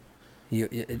 right?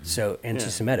 So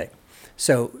anti-Semitic.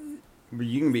 So But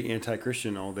you can be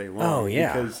anti-Christian all day long. Oh,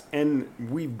 yeah. And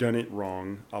we've done it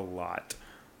wrong a lot.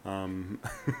 I'm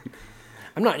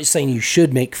not just saying you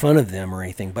should make fun of them or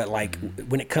anything, but like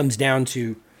when it comes down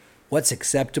to what's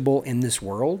acceptable in this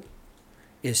world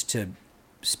is to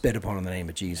spit upon the name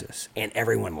of Jesus and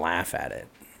everyone laugh at it.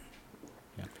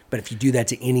 Yeah. But if you do that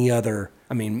to any other,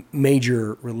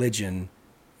 major religion,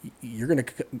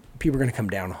 people are going to come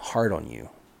down hard on you.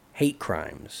 Hate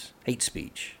crimes, hate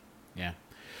speech. Yeah.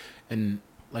 And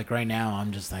like right now,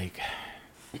 I'm just like,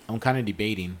 I'm kind of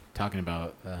debating, talking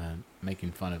about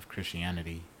making fun of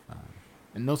Christianity.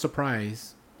 And no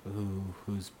surprise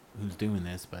who's doing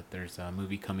this, but there's a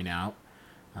movie coming out.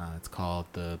 It's called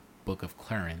The Book of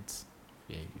Clarence.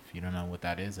 If you don't know what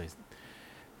that is,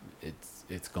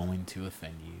 it's going to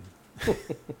offend you.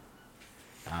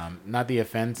 Not the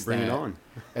offense. Bring it on.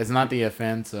 It's not the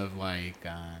offense of like.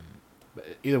 But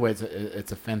either way,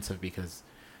 it's offensive because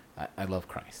I love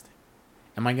Christ.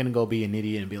 Am I gonna go be an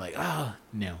idiot and be like, oh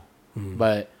no?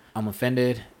 But I'm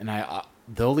offended, and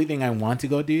the only thing I want to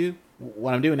go do,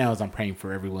 what I'm doing now is I'm praying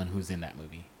for everyone who's in that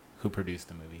movie, who produced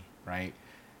the movie, right?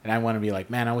 And I want to be like,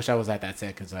 man, I wish I was at that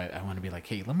set because I want to be like,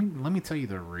 hey, let me tell you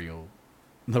the real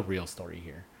story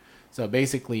here. So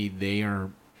basically, they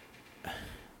are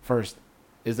first.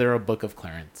 Is there a book of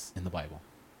Clarence in the Bible?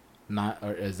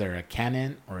 Or is there a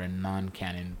canon or a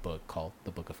non-canon book called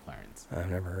the Book of Clarence? I've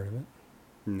never heard of it.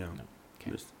 No.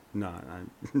 Okay. Just not.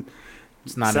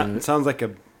 It's not. It sounds like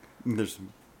there's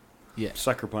Yeah.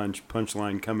 sucker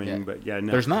punchline coming, Yeah. but yeah,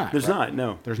 no. There's not. There's right? not.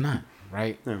 No. There's not.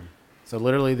 Right. No. So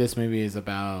literally, this movie is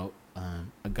about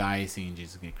a guy seeing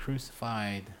Jesus get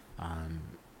crucified,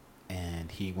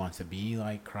 and he wants to be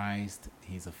like Christ.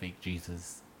 He's a fake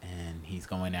Jesus, and he's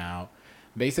going out.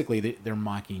 Basically, they're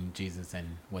mocking Jesus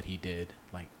and what he did.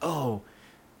 Like, oh,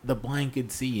 the blind could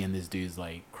see, and this dude's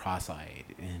like cross-eyed,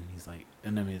 and he's like,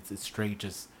 and it's straight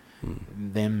just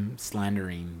them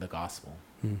slandering the gospel,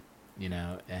 you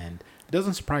know. And it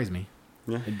doesn't surprise me.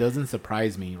 Yeah. It doesn't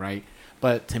surprise me, right?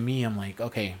 But to me, I'm like,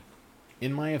 okay,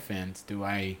 in my offense, do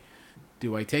I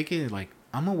take it like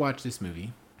I'm gonna watch this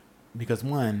movie because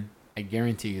one, I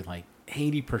guarantee you, like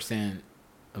 80%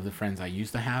 of the friends I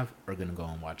used to have are gonna go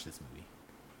and watch this movie.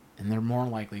 And they're more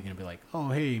likely going to be like, oh,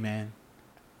 hey, man,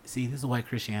 see, this is why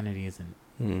Christianity isn't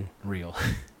real,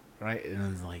 right?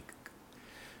 And it's like,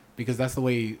 because that's the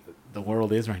way the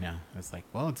world is right now. It's like,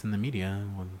 well, it's in the media.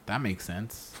 Well, that makes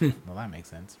sense. Well, that makes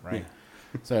sense, right?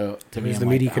 Yeah. So to me, Who's I'm the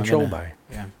like, media I'm controlled gonna- by?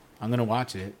 Yeah, I'm going to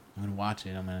watch it. I'm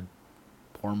going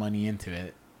to pour money into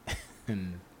it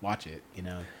and watch it, you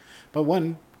know. But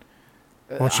one,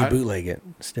 Why don't you bootleg it?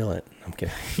 Steal it. I'm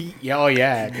kidding. Oh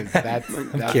yeah, because that's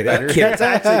kidding. better. That's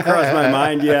actually crossed my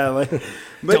mind. Yeah, like,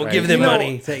 but Don't give them you know,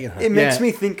 money. Take it. It makes Yeah.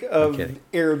 me think of kidding.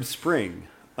 Arab Spring.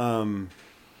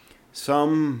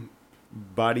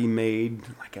 Somebody made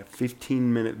like a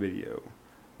 15-minute video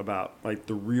about like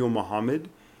the real Muhammad.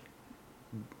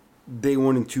 They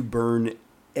wanted to burn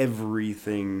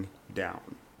everything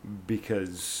down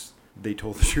because they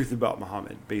told the truth about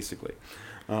Muhammad, basically.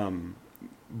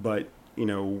 But, you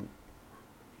know,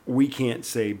 we can't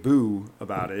say boo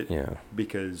about it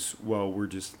because, well, we're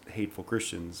just hateful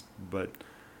Christians. But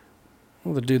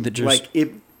Well, the dude that just like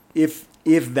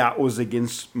if that was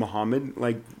against Muhammad,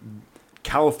 like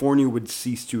California would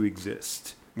cease to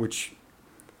exist, which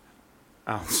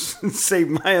I'll save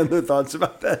my other thoughts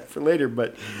about that for later.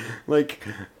 But like,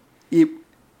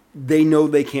 they know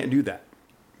they can't do that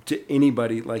to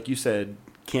anybody. Like you said,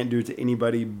 can't do it to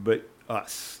anybody but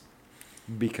us,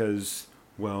 because,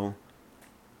 well,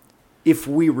 if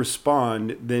we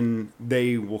respond, then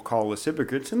they will call us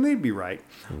hypocrites, and they'd be right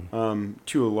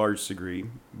to a large degree.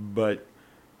 But,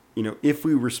 you know, if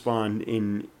we respond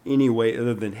in any way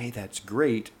other than, hey, that's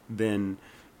great, then,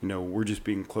 you know, we're just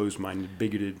being closed-minded,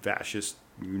 bigoted, fascist,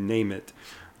 you name it.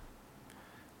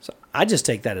 So I just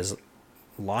take that as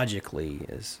logically,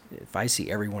 as if I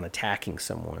see everyone attacking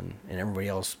someone and everybody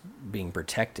else being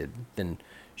protected, then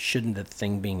shouldn't the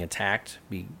thing being attacked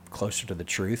be closer to the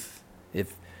truth?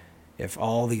 If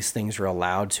all these things are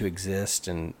allowed to exist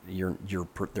and they're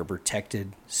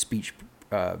protected speech,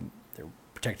 they're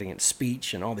protecting against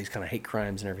speech and all these kind of hate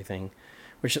crimes and everything,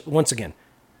 which once again,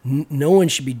 no one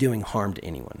should be doing harm to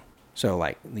anyone. So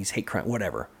like these hate crimes,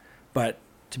 whatever, but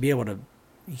to be able to,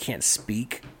 you can't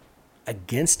speak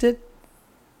against it,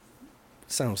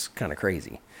 sounds kind of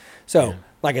crazy. So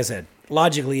like I said,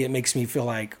 logically, it makes me feel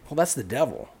like, well, that's the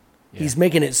devil. Yeah. He's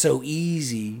making it so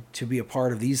easy to be a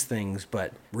part of these things,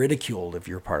 but ridiculed if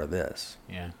you're a part of this.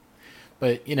 Yeah.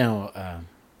 But, you know,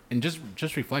 and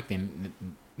just reflecting,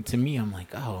 to me, I'm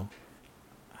like, oh,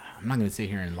 I'm not going to sit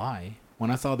here and lie. When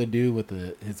I saw the dude with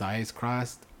his eyes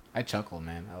crossed, I chuckled,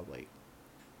 man. I was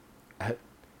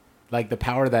like the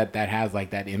power that has, like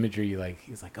that imagery, like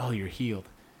he's like, oh, you're healed.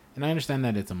 And I understand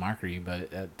that it's a mockery,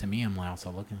 but to me, I'm also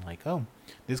looking like, oh,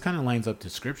 this kind of lines up to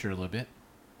scripture a little bit.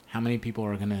 How many people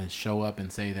are going to show up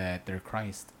and say that they're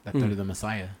Christ, that they're the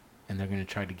Messiah, and they're going to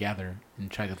try to gather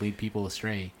and try to lead people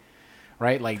astray,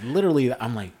 right? Like, literally,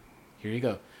 I'm like, here you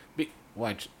go.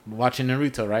 Watching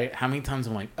Naruto, right? How many times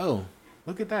I'm like, oh,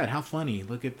 look at that. How funny.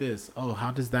 Look at this. Oh,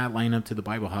 how does that line up to the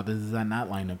Bible? How does that not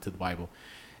line up to the Bible?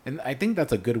 And I think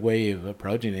that's a good way of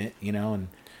approaching it, you know, and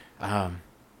I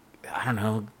don't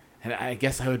know. And I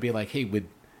guess I would be like, hey,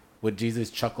 would Jesus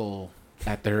chuckle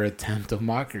at their attempt of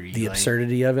mockery? The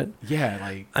absurdity of it? Yeah,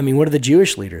 like... I mean, what do the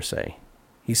Jewish leaders say?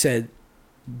 He said,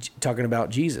 talking about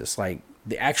Jesus, like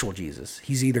the actual Jesus,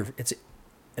 he's either...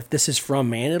 if this is from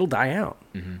man, it'll die out.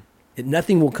 Mm-hmm.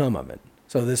 Nothing will come of it.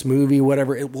 So this movie,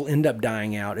 whatever, it will end up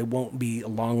dying out. It won't be a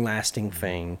long-lasting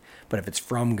thing. But if it's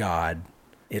from God,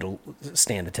 it'll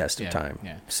stand the test of time.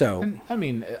 Yeah. So... And, I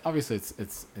mean, obviously,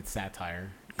 it's satire.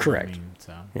 Correct. I mean?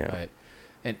 So, yeah.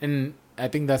 But, and I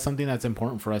think that's something that's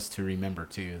important for us to remember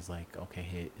too. Is like, okay,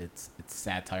 hey, it's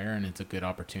satire, and it's a good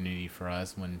opportunity for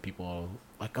us when people are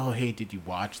like, oh, hey, did you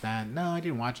watch that? No, I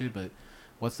didn't watch it, but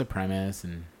what's the premise?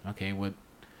 And okay, what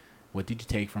did you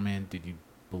take from it? Did you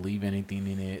believe anything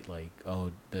in it? Like,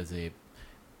 oh,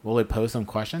 will it pose some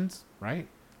questions? Right?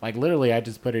 Like literally, I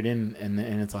just put it in, and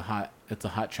it's a hot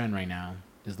trend right now.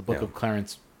 Is the Book of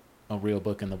Clarence a real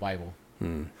book in the Bible?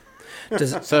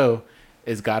 So,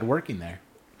 is God working there?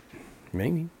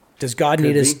 Maybe. Does God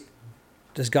need us?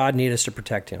 Does God need us to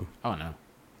protect him? Oh no.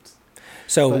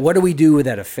 So what do we do with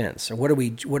that offense? Or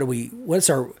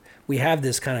we have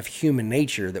this kind of human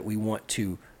nature that we want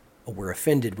to, we're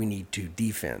offended, we need to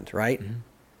defend, right? Mm-hmm.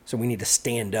 So we need to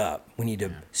stand up. We need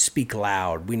to speak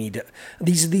loud. We need to,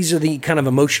 these are the kind of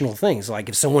emotional things. Like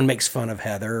if someone makes fun of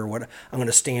Heather or what, I'm going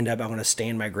to stand up. I'm going to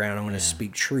stand my ground. I'm going to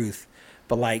speak truth.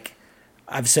 But like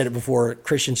I've said it before,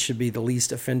 Christians should be the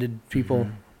least offended people.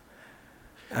 Mm-hmm.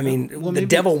 I mean, the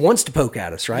devil wants to poke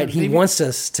at us, right? He wants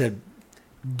us to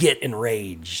get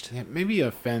enraged. Yeah, maybe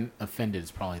offended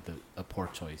is probably a poor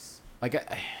choice. Like,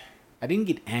 I didn't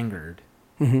get angered.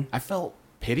 Mm-hmm. I felt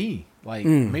pity. Like,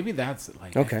 maybe that's,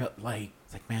 like, okay. I felt like,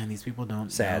 it's like, man, these people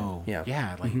don't know. Yeah.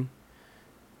 Yeah, like,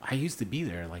 I used to be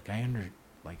there. Like, I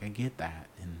get that.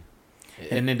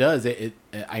 And it does.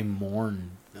 I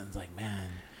mourn. It's like, man...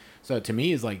 So to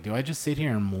me, it's like, do I just sit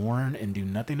here and mourn and do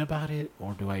nothing about it,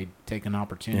 or do I take an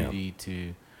opportunity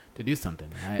to to do something.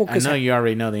 Well, I know you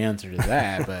already know the answer to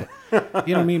that, but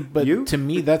you know what I mean? But to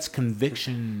me, that's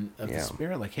conviction of the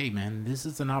Spirit. Like, hey, man, this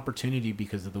is an opportunity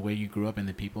because of the way you grew up and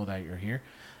the people that you're here.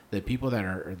 The people that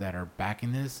are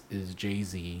backing this is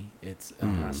Jay-Z. It's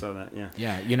I saw that, yeah.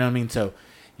 Yeah, you know what I mean? So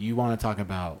you want to talk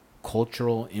about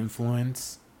cultural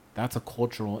influence. That's a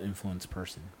cultural influence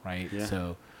person, right? Yeah.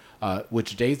 So,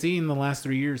 which Jay-Z in the last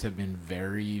 3 years have been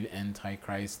very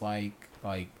antichrist-like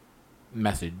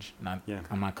message. I'm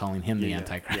not calling him the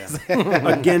antichrist.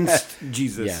 Yeah. Against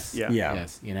Jesus. Yes.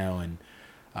 Yes. You know, and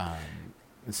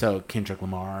so Kendrick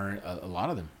Lamar, a lot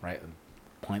of them, right?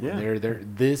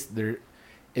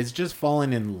 It's just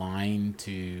falling in line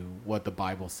to what the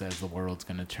Bible says the world's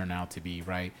going to turn out to be,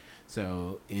 right?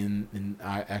 So in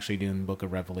I actually doing the book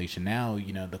of Revelation now,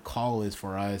 you know, the call is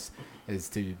for us is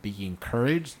to be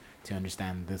encouraged to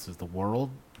understand this is the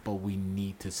world, but we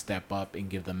need to step up and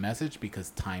give the message because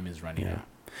time is running out.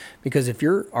 Because if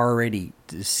you're already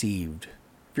deceived,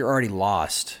 if you're already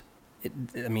lost,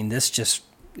 this just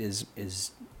is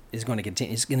going to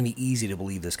continue. It's going to be easy to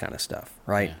believe this kind of stuff,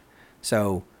 right? Yeah.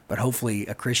 So, but hopefully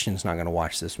a Christian's not going to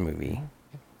watch this movie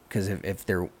because if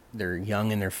they're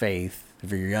young in their faith,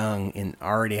 if you're young and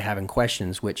already having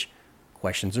questions, which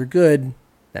questions are good,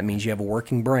 that means you have a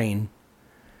working brain.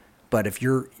 But if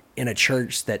you're in a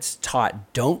church that's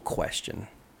taught don't question,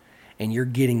 and you're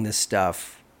getting this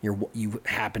stuff, you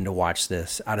happen to watch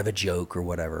this out of a joke or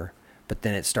whatever, but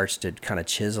then it starts to kind of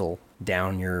chisel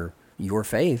down your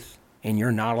faith, and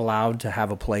you're not allowed to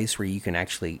have a place where you can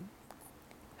actually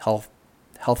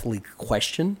healthily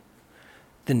question,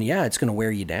 then it's going to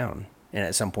wear you down. And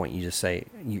at some point you just say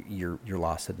you're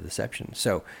lost to the deception.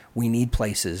 So we need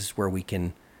places where we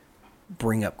can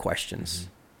bring up questions,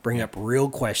 bring up real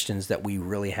questions that we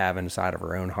really have inside of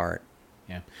our own heart.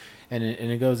 Yeah. And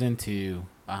it goes into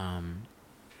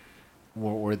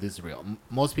where this is real.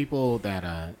 Most people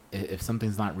that if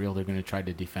something's not real, they're going to try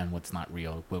to defend what's not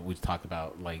real. But we talk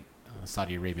about like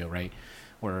Saudi Arabia, right?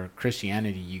 Where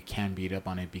Christianity, you can beat up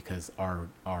on it because our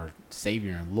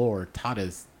Savior and Lord taught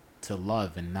us to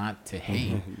love and not to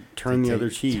hate. Turn the other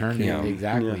cheek.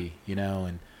 Exactly. Yeah. You know,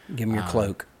 and give them your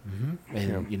cloak.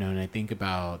 And you know, and I think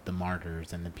about the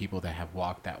martyrs and the people that have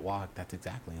walked that walk. That's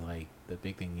exactly like the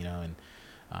big thing, you know,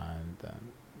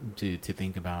 and to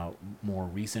think about more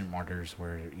recent martyrs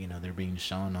where, you know, they're being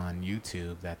shown on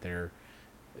YouTube that they're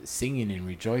singing and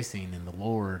rejoicing in the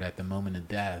Lord at the moment of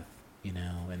death, you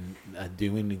know, and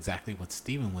doing exactly what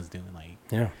Stephen was doing. Like,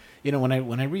 you know, when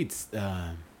I read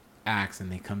Acts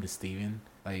and they come to Stephen,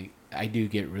 like, I do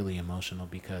get really emotional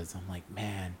because I'm like,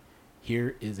 man,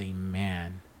 here is a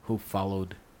man who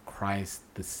followed Christ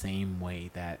the same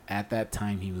way that at that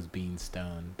time he was being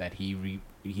stoned, that he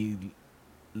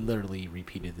literally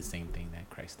repeated the same thing that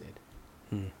Christ did.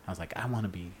 I was like, I want to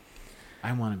be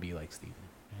like Stephen.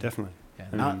 Definitely.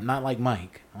 Yeah, not like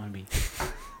Mike. I want to be.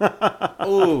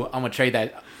 Oh, I'm gonna trade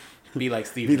that. Be like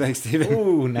Stephen. Be like Stephen.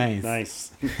 Ooh, nice.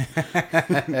 Nice.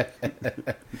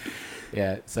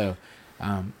 Yeah. So,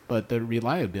 but the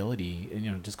reliability,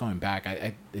 you know, just going back,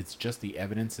 it's just the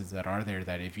evidences that are there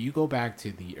that if you go back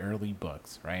to the early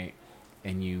books, right,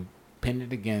 and you pin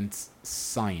it against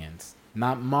science,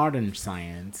 not modern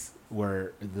science,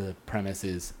 where the premise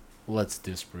is let's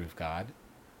disprove God,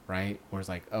 right? Where it's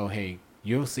like, oh, hey,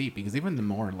 you'll see, because even the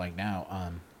more like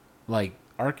now, like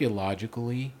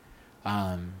archaeologically,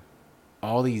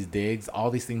 all these digs,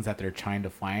 all these things that they're trying to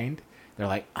find, they're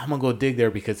like, I'm gonna go dig there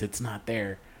because it's not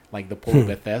there. Like the pool of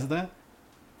Bethesda.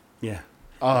 Yeah.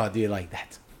 Oh, dude, like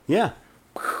that. Yeah.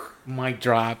 Mic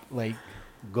drop. Like,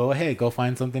 go ahead, go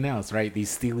find something else, right?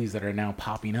 These steelies that are now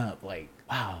popping up. Like,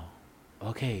 wow,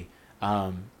 okay.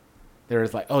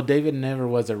 There's like, oh, David never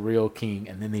was a real king,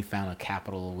 and then they found a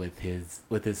capital with his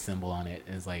symbol on it.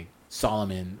 It's like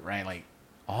Solomon, right? Like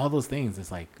all those things.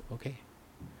 It's like, okay,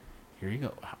 here you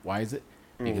go. Why is it?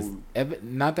 Because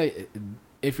not that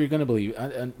if you're gonna believe,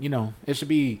 you know, it should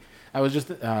be. I was just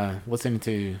listening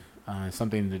to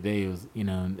something today. It was, you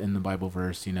know, in the Bible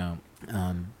verse, you know,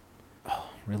 oh,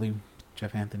 really,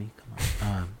 Jeff Anthony, come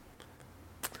on.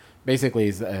 Basically,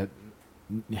 is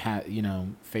you know,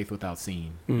 faith without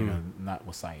seeing, you know, not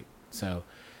with sight. So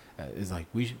it's like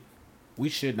we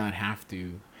should not have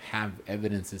to have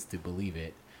evidences to believe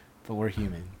it, but we're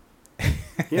human.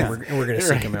 Yeah, we're gonna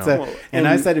seek him out. So, and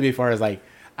I said it before. I was like,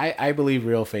 I believe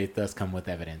real faith does come with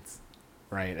evidence,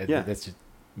 right? Yeah. That's just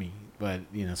me, but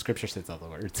you know, Scripture says all the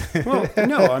words. Well,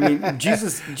 no, I mean,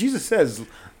 Jesus says,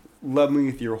 "Love me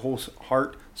with your whole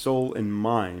heart, soul, and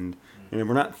mind." And if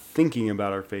we're not thinking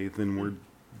about our faith, then we're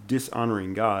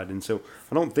dishonoring God. And so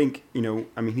I don't think, you know,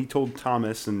 I mean, he told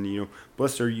Thomas, and, you know,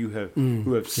 blessed are you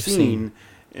who have seen.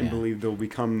 and believe there'll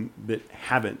become that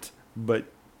haven't. But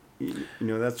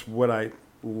that's what I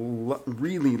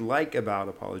really like about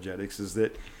apologetics, is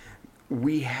that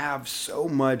we have so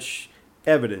much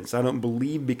evidence. I don't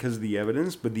believe because of the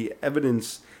evidence, but the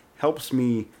evidence helps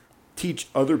me teach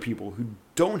other people who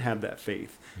don't have that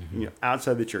faith,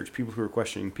 outside the church, people who are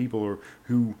questioning, people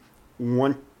who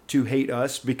want to hate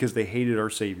us because they hated our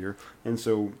Savior. And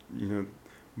so,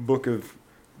 book of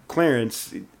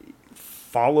Clarence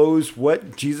follows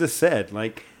what Jesus said.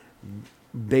 Like,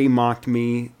 they mocked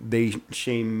me, they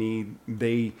shamed me,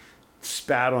 they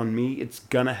spat on me. It's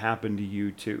gonna happen to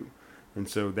you too. And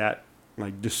so that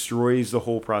destroys the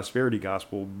whole prosperity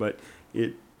gospel, but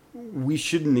we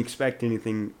shouldn't expect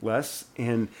anything less,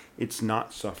 and it's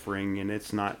not suffering and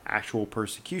it's not actual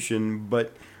persecution,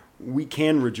 but we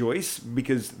can rejoice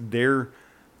because they're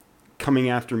coming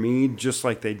after me just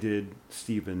like they did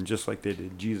Stephen, just like they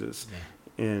did Jesus.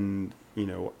 Yeah. And,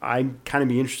 I'd kind of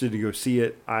be interested to go see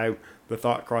it. The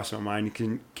thought crossed my mind,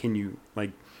 can you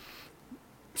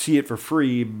see it for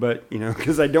free, but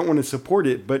because I don't want to support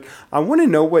it, but I want to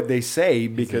know what they say,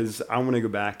 because I want to go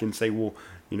back and say, well,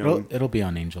 it'll be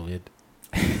on Angel Vid.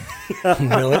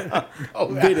 Will it?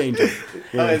 VidAngel.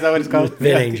 Yeah. Oh, is that what it's called?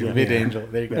 VidAngel.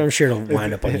 VidAngel. There you go. I'm sure it'll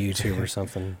wind up on YouTube or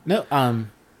something. No,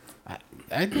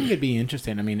 I think it'd be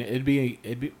interesting. I mean, it'd be.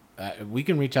 We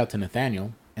can reach out to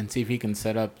Nathaniel and see if he can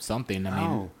set up something. I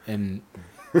mean, and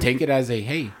take it as a,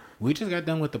 hey, we just got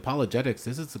done with apologetics.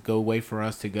 This is a go way for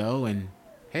us to go, and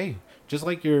hey, just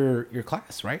like your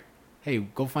class, right? Hey,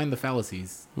 go find the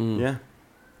fallacies. Yeah.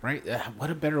 Right?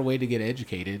 What a better way to get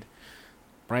educated,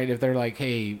 right? If they're like,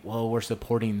 hey, well, we're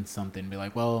supporting something, be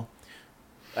like, well,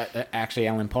 actually,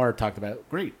 Alan Parr talked about,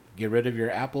 great, get rid of your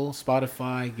Apple,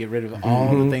 Spotify, get rid of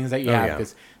all the things that you have,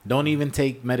 because don't even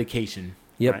take medication.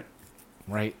 Yep.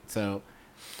 Right? So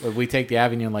if we take the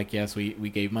avenue, yes, we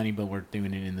gave money, but we're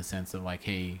doing it in the sense of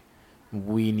hey,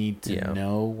 we need to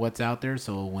know what's out there,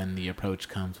 so when the approach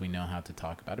comes, we know how to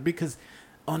talk about it. Because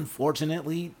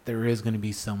unfortunately, there is going to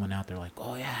be someone out there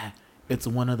oh yeah, it's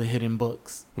one of the hidden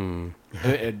books.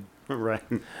 Right.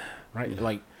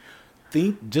 Right.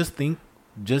 Yeah. Just think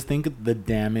of the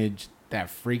damage that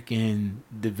freaking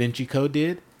Da Vinci Code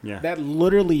did. Yeah. That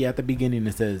literally at the beginning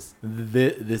it says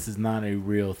this is not a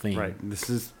real thing. Right. This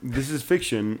is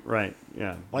fiction. Right.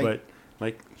 Yeah. But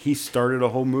he started a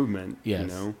whole movement.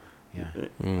 Yes. Yeah.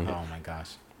 Oh my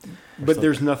gosh. But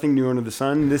there's nothing new under the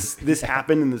sun. This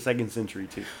happened in the 2nd century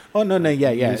too. Oh no,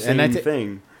 yeah. The same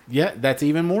thing. Yeah, that's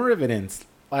even more evidence.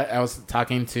 I was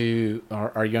talking to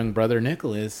our young brother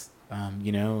Nicholas,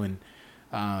 and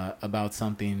about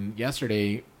something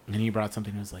yesterday, and he brought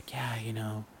something. And was like, yeah,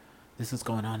 this is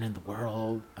going on in the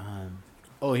world.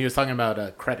 He was talking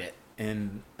about credit,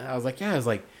 and I was like, yeah. I was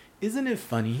like, isn't it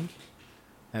funny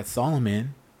that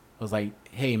Solomon was like,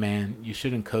 hey man, you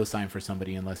shouldn't co-sign for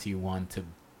somebody unless you want to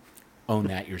own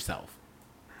that yourself.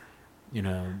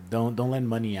 Don't lend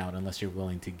money out unless you're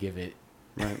willing to give it.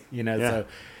 Right. So,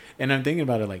 and I'm thinking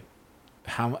about it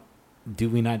how do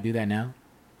we not do that now?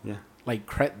 Yeah.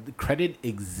 Credit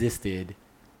existed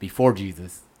before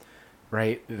Jesus,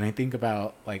 right? And I think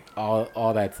about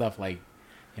all that stuff, and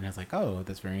I was like, oh,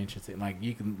 that's very interesting.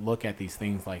 You can look at these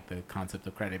things like the concept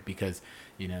of credit, because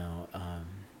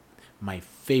my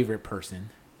favorite person,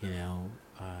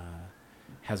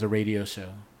 has a radio show,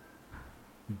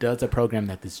 does a program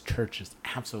that this church just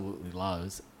absolutely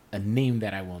loves, a name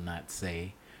that I will not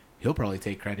say. He'll probably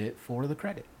take credit for the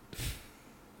credit.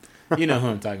 You know who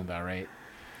I'm talking about, right?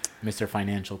 Mr.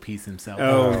 Financial Peace himself.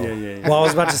 Oh, yeah. Well, I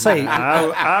was about to say,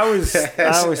 I was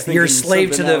thinking you're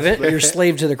slave to something else, you're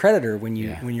slave to the creditor when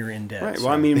you're in debt. Right. So.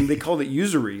 Well, I mean, they called it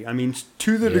usury. I mean,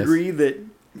 to the degree that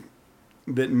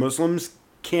Muslims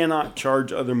cannot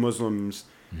charge other Muslims.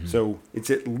 So it's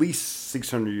at least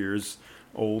 600 years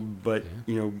old, but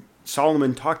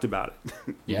Solomon talked about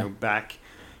it. Back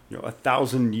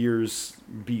 1,000 years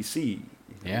BC.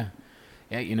 Yeah.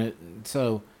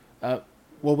 So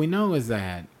what we know is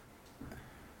that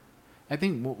I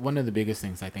think one of the biggest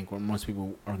things what most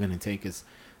people are going to take is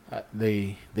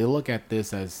they look at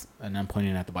this as, and I'm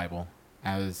pointing at the Bible,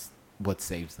 as what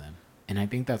saves them. And I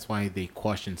think that's why they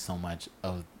question so much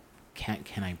of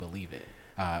can I believe it?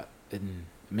 And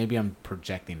maybe I'm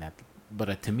projecting that,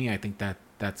 but to me, I think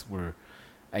that's where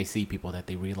I see people that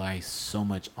they rely so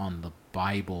much on the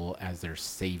Bible as their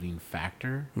saving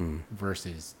factor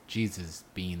versus Jesus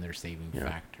being their saving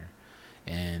factor.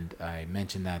 And I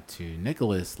mentioned that to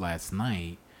Nicholas last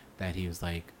night, that he was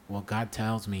like, well, God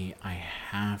tells me I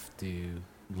have to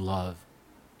love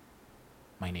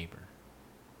my neighbor.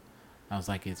 I was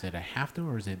like, is it a have to,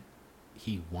 or is it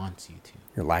he wants you to?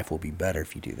 Your life will be better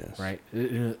if you do this. Right.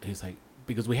 He's like,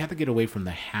 because we have to get away from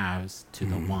the haves to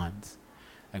the wants.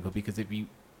 I go, because if you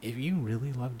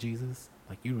really love Jesus,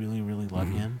 like you really, really love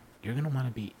him, you're going to want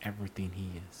to be everything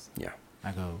he is. Yeah.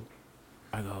 I go,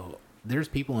 there's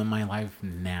people in my life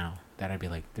now that I'd be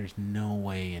like, there's no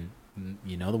way, and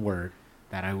you know the word,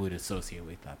 that I would associate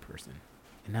with that person.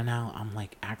 And now I'm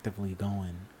like actively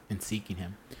going and seeking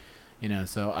him. You know,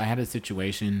 so I had a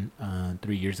situation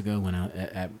 3 years ago when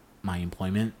at my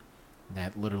employment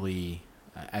that literally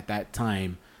at that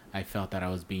time I felt that I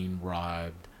was being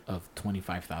robbed of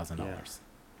 $25,000. Yeah.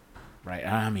 Right?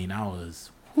 I mean, I was,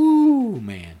 whoo,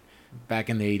 man. Back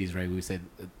in the 80s, right, we said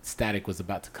static was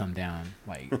about to come down.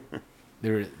 Like,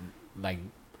 there, like,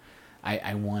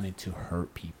 I wanted to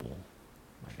hurt people.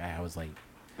 Like, I was like,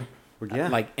 Well, yeah.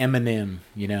 like Eminem,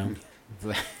 you know?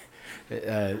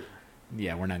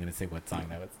 Yeah, we're not going to say what song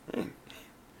that was.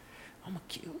 I'm going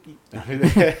to kill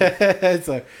you.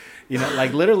 So, you know,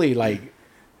 like, literally, like,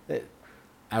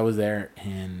 I was there,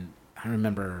 and I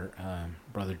remember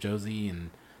Brother Josie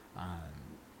and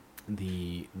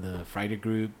the fighter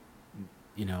group.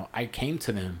 You know, I came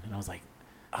to them and I was like,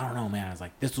 I don't know, man. I was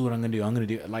like, this is what I'm going to do. I'm going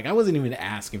to do it. Like, I wasn't even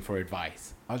asking for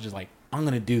advice. I was just like, I'm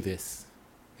going to do this.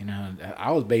 You know,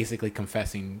 I was basically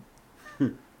confessing.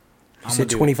 You said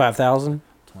 $25,000?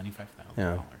 $25,000.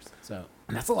 Yeah. So,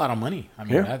 and that's a lot of money. I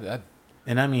mean, Yeah.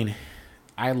 and I mean,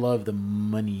 I love the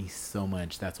money so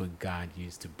much. That's what God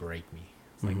used to break me.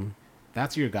 It's like,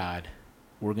 that's your God.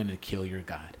 We're going to kill your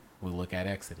God. We look at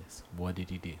Exodus. What did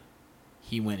he do?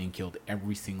 He went and killed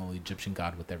every single Egyptian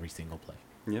god with every single plague.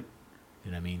 Yep.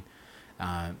 You know what I mean?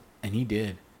 And he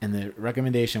did. And the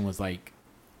recommendation was like,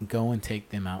 go and take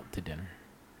them out to dinner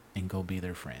and go be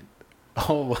their friend.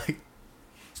 Oh, like,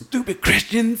 stupid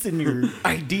Christians and your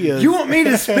ideas. You want me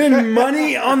to spend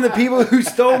money on the people who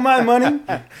stole my money?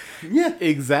 Yeah.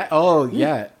 Exactly. Oh,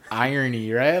 yeah.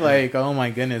 Irony, right? Like, oh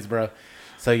my goodness, bro.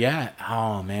 So, yeah.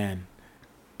 Oh, man.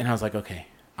 And I was like, okay,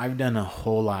 I've done a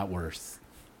whole lot worse.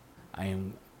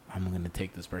 I'm going to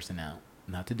take this person out.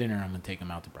 Not to dinner. I'm going to take him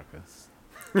out to breakfast.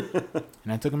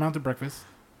 And I took him out to breakfast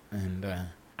and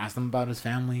asked him about his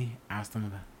family. Asked him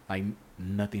about, like,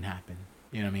 nothing happened.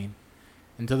 You know what I mean?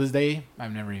 Until this day,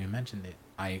 I've never even mentioned it.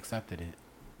 I accepted it.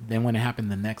 Then when it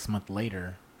happened the next month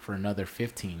later for another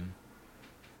 15,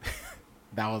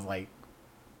 that was like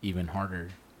even harder.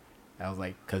 That was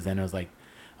like, because then it was like,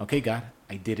 okay, God,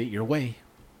 I did it your way.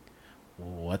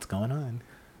 What's going on?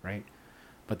 Right?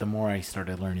 But the more I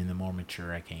started learning, the more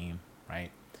mature I came,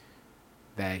 right?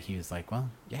 That he was like, well,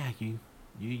 yeah,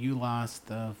 you lost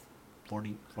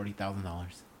 $40,000.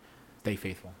 Stay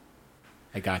faithful.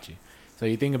 I got you. So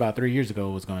you think about 3 years ago,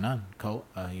 what was going on?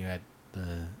 You had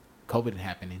the COVID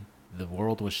happening. The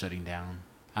world was shutting down.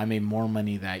 I made more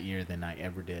money that year than I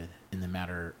ever did in the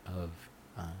matter of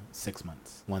 6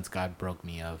 months. Once God broke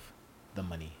me of the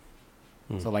money.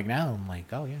 So like now I'm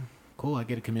like, oh yeah, cool. I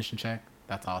get a commission check.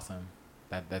 That's awesome.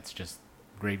 That's just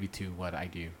gravy to what I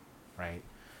do, right?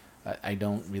 I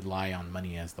don't rely on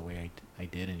money as the way I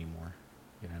did anymore.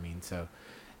 You know what I mean? So,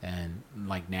 and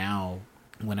like now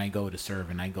when I go to serve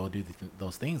and I go do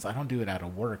those things, I don't do it out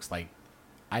of works. Like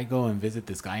I go and visit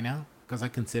this guy now because I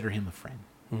consider him a friend.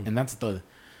 And that's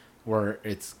where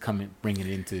it's bringing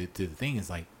it into the thing is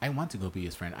like, I want to go be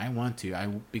his friend.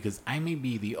 Because I may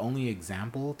be the only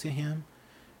example to him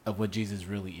of what Jesus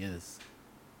really is,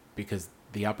 because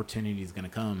the opportunity is going to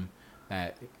come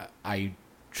that I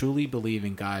truly believe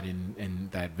in God and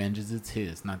that vengeance is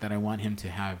his. Not that I want him to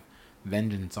have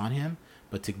vengeance on him,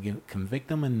 but to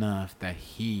convict him enough that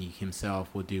he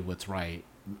himself will do what's right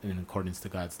in accordance to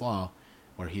God's law,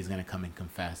 where he's going to come and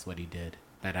confess what he did.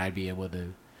 That I'd be able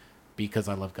to, because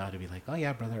I love God, to be like, oh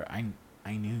yeah, brother, I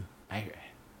knew.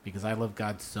 Because I love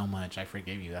God so much, I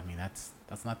forgave you. I mean, that's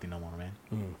nothing no more, man.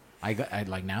 I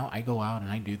like now I go out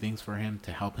and I do things for him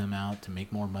to help him out, to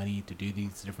make more money, to do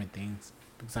these different things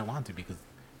because I want to, because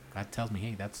God tells me,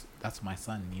 hey, that's my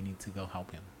son. You need to go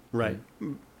help him. Right.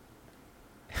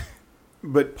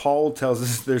 But Paul tells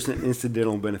us there's an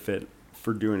incidental benefit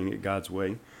for doing it God's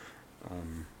way.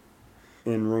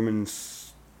 In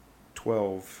Romans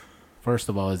 12. First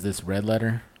of all, is this red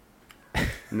letter?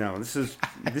 No, this is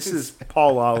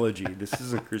Paulology. This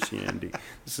isn't Christianity.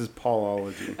 This is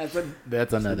Paulology.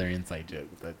 That's another inside joke.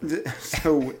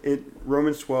 So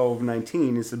Romans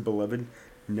 12:19 it said, "Beloved,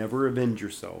 never avenge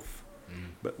yourself,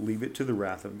 but leave it to the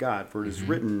wrath of God. For it is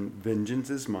written, vengeance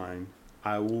is mine,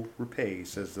 I will repay,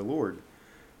 says the Lord.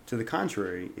 To the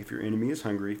contrary, if your enemy is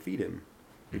hungry, feed him.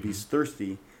 If he's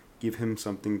thirsty, give him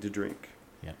something to drink."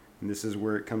 Yep. And this is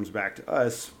where it comes back to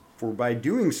us. For by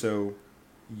doing so,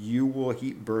 you will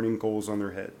heap burning coals on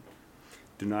their head.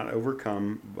 Do not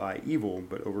overcome by evil,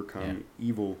 but overcome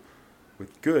evil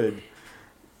with good.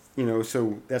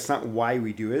 So that's not why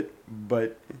we do it,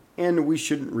 and we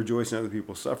shouldn't rejoice in other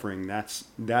people's suffering. That's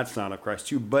not of Christ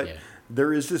too. But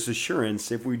there is this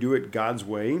assurance, if we do it God's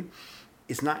way,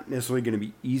 it's not necessarily going to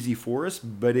be easy for us,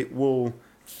 but it will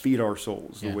feed our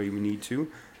souls the way we need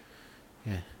to.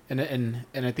 Yeah. And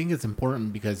I think it's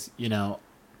important because,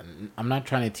 I'm not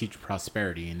trying to teach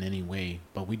prosperity in any way,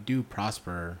 but we do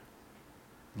prosper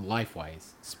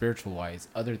life-wise, spiritual-wise,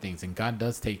 other things. And God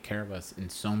does take care of us in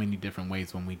so many different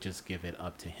ways when we just give it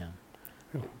up to him.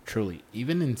 Truly.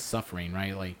 Even in suffering,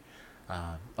 right?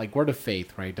 Like word of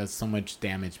faith, right, does so much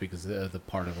damage because of the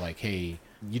part of like, hey,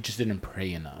 you just didn't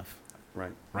pray enough.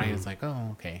 Right. Right? Mm-hmm. It's like, oh,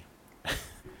 okay.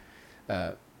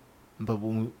 But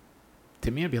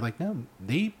to me, I'd be like, no,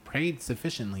 they prayed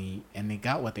sufficiently and they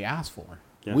got what they asked for.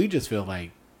 Yeah. We just feel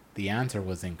like the answer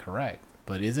was incorrect.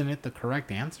 But isn't it the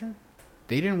correct answer?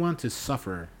 They didn't want to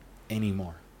suffer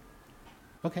anymore.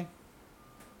 Okay.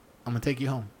 I'm going to take you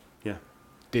home. Yeah.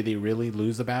 Did they really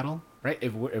lose the battle? Right?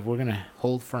 If we're going to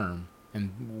hold firm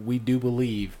and we do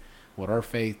believe what our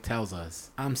faith tells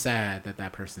us, I'm sad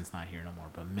that person's not here no more.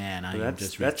 But man, I am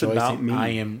just rejoicing. About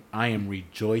me. I am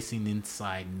rejoicing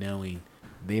inside knowing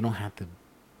they don't have to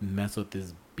mess with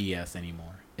this BS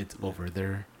anymore. It's over.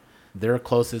 Their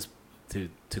closest, to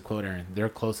quote Aaron, their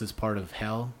closest part of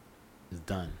hell is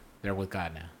done. They're with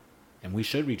God now. And we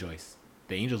should rejoice.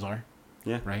 The angels are.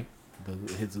 Yeah. Right?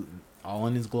 His all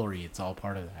in his glory. It's all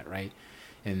part of that, right?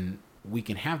 And we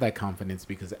can have that confidence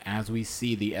because as we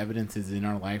see the evidences in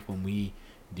our life when we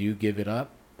do give it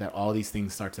up, that all these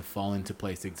things start to fall into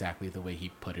place exactly the way he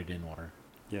put it in order.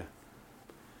 Yeah.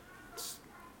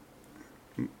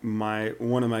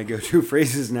 One of my go-to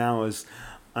phrases now is,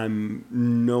 I'm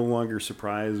no longer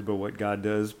surprised by what God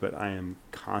does, but I am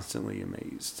constantly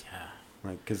amazed. Yeah.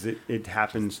 Because it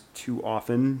happens too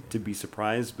often to be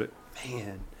surprised, but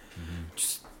man,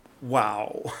 just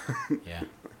wow. Yeah.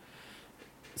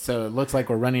 So it looks like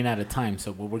we're running out of time.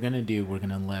 So what we're going to do, we're going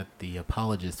to let the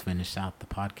apologist finish out the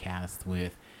podcast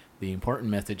with the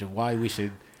important message of why we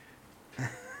should...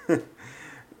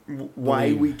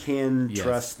 why we can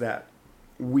trust that.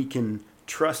 We can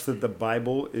trust that the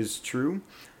Bible is true.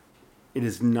 It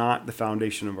is not the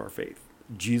foundation of our faith.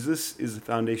 Jesus is the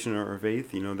foundation of our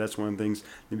faith. That's one of the things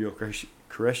Nabil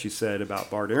Qureshi said about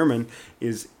Bart Ehrman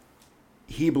is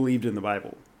he believed in the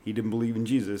Bible. He didn't believe in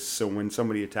Jesus. So when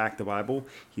somebody attacked the Bible,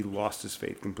 he lost his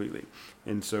faith completely.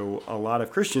 And so a lot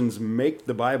of Christians make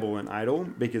the Bible an idol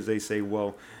because they say,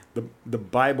 well, the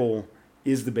Bible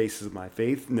is the basis of my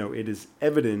faith. No, it is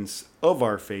evidence of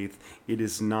our faith. It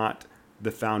is not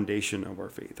the foundation of our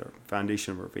faith. Our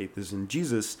foundation of our faith is in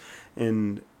Jesus.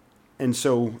 And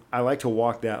so I like to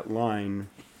walk that line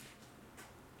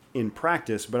in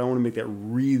practice, but I want to make that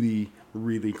really,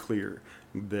 really clear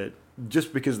that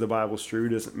just because the Bible's true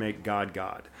doesn't make God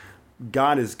God.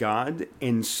 God is God,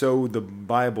 and so the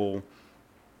Bible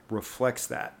reflects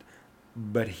that.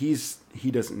 But he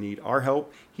doesn't need our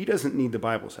help. He doesn't need the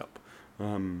Bible's help.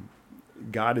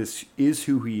 God is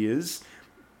who he is.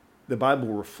 The Bible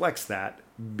reflects that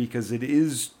because it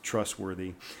is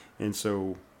trustworthy. And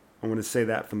so I want to say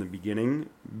that from the beginning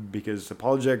because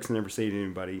apologetics never saved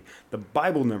anybody. The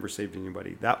Bible never saved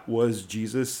anybody. That was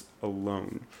Jesus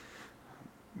alone.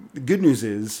 The good news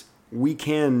is we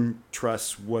can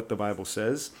trust what the Bible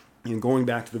says. And going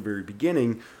back to the very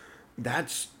beginning,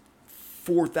 that's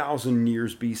 4,000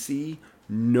 years BC.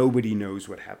 Nobody knows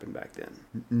what happened back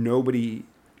then.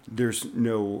 There's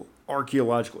no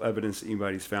archaeological evidence that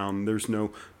anybody's found.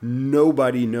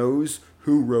 Nobody knows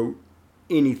who wrote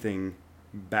anything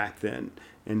back then.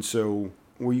 And so,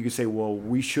 you could say, well,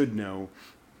 we should know.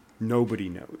 Nobody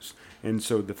knows. And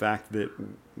so the fact that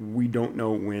we don't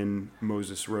know when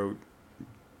Moses wrote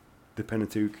the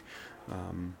Pentateuch,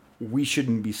 we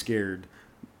shouldn't be scared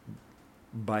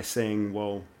by saying,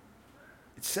 well,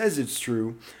 it says it's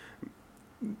true,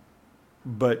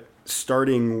 but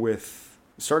starting with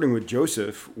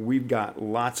Joseph, we've got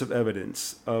lots of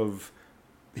evidence of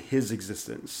his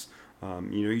existence.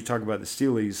 You talk about the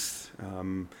Steles,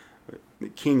 the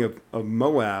king of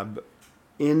Moab,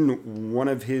 in one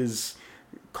of his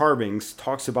carvings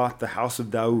talks about the house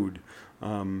of Daud.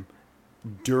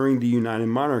 During the United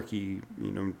Monarchy,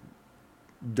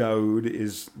 Daud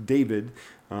is David.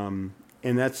 And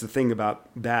that's the thing about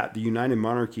that. The United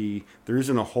Monarchy, there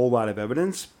isn't a whole lot of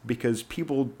evidence because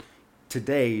people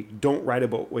today don't write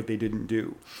about what they didn't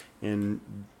do. And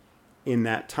in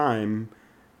that time,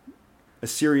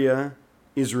 Assyria,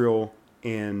 Israel,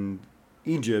 and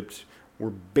Egypt were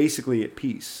basically at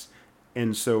peace.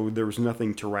 And so there was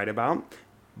nothing to write about.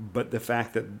 But the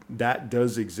fact that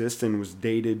does exist and was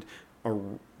dated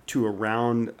to to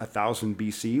around 1000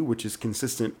 BC, which is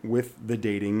consistent with the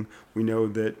dating. We know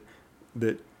that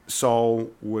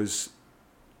Saul was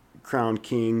crowned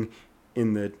king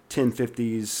in the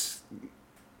 1050s.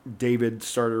 David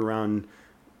started around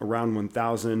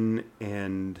 1000,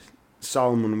 and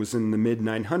Solomon was in the mid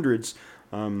 900s.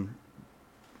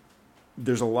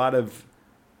 There's a lot of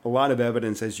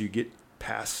evidence as you get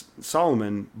past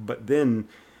Solomon, but then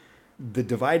the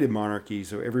divided monarchy,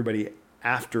 so everybody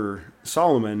after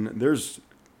Solomon, there's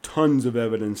tons of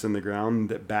evidence in the ground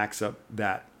that backs up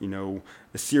that.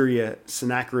 Assyria,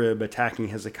 Sennacherib attacking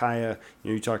Hezekiah.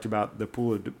 You talked about the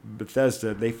pool of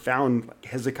Bethesda. They found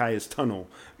Hezekiah's tunnel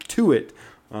to it.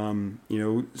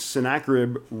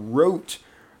 Sennacherib wrote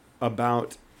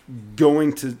about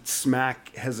going to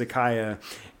smack Hezekiah,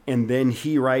 and then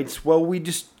he writes, well, we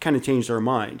just kind of changed our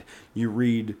mind. You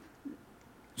read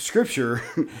scripture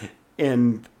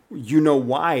and you know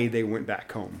why they went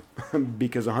back home,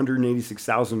 because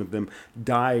 186,000 of them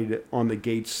died on the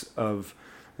gates of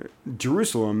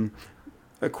Jerusalem.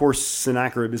 Of course,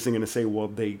 Sennacherib isn't going to say, well,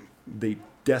 they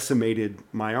decimated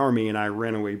my army and I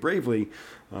ran away bravely.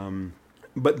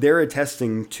 But they're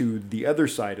attesting to the other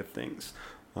side of things.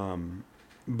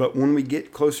 But when we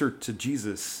get closer to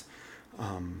Jesus,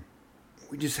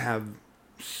 we just have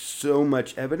so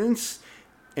much evidence.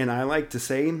 And I like to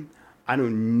say, I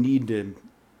don't need to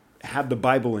have the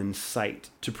Bible in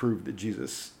sight to prove that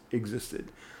Jesus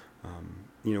existed.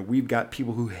 We've got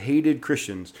people who hated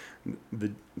Christians,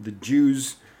 the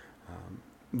Jews,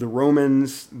 the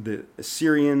Romans, the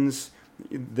Assyrians.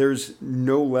 There's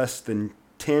no less than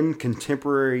 10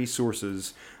 contemporary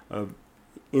sources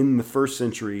in the first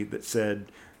century that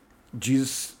said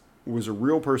Jesus was a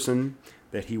real person,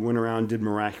 that he went around, did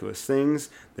miraculous things,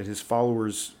 that his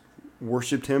followers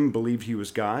worshiped him, believed he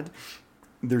was God.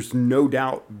 There's no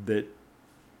doubt that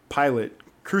Pilate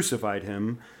crucified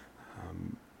him,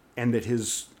 and that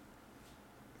his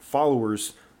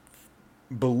followers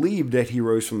believed that he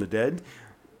rose from the dead.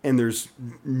 And there's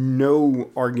no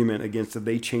argument against that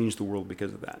they changed the world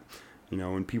because of that.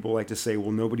 And people like to say,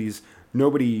 well,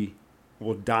 nobody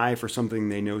will die for something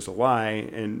they know is a lie.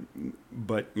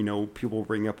 But people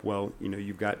bring up, well,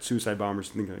 you've got suicide bombers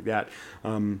and things like that.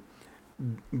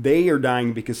 They are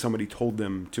dying because somebody told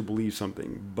them to believe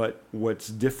something. But what's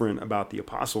different about the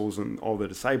apostles and all the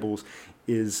disciples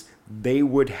is they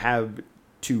would have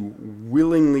to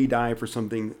willingly die for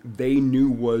something they knew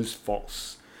was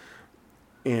false.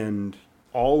 And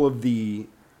all of the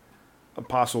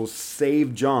apostles,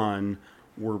 save John,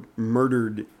 were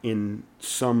murdered in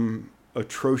some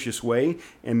atrocious way,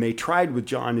 and they tried with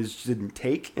John, it just didn't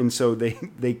take, and so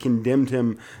they condemned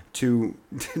him to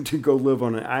go live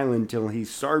on an island till he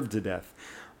starved to death.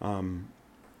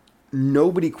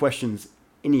 Nobody questions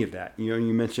any of that.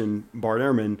 You mentioned Bart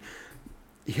Ehrman.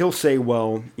 He'll say,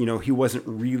 well, he wasn't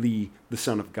really the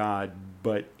Son of God,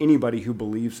 but anybody who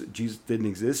believes that Jesus didn't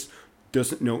exist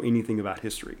doesn't know anything about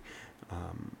history.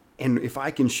 And if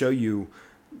I can show you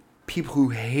people who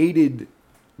hated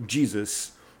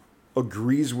Jesus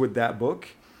agrees with that book,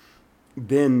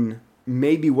 then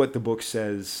maybe what the book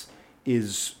says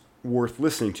is worth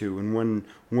listening to. And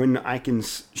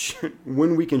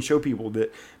when we can show people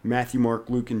that Matthew, Mark,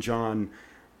 Luke, and John,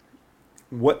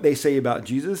 what they say about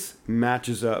Jesus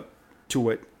matches up to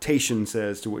what Tatian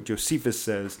says, to what Josephus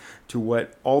says, to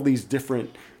what all these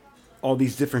different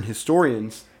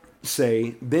historians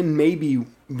say, then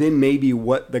maybe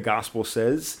what the gospel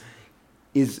says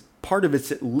is part of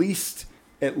it's at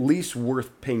least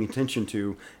worth paying attention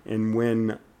to. And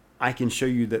when I can show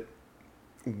you that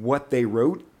what they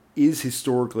wrote is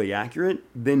historically accurate,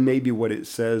 then maybe what it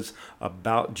says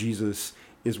about Jesus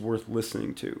is worth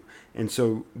listening to. And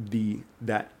so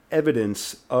that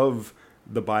evidence of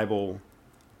the Bible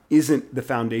isn't the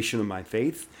foundation of my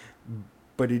faith,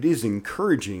 but it is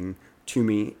encouraging to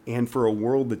me. And for a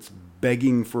world that's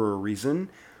begging for a reason,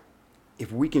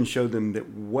 if we can show them that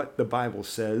what the Bible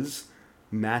says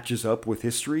matches up with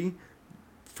history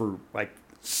for like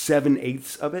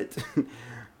 7/8 of it,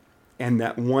 and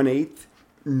that 1/8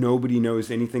 nobody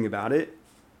knows anything about it,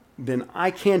 then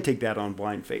I can take that on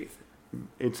blind faith.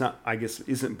 It's not, I guess,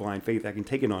 isn't blind faith. I can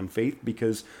take it on faith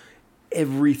because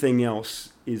everything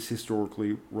else is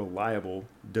historically reliable.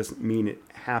 Doesn't mean it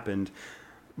happened.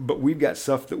 But we've got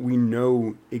stuff that we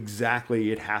know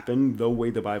exactly it happened the way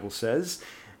the Bible says,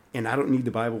 and I don't need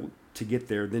the Bible to get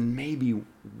there. Then maybe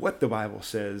what the Bible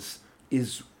says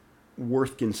is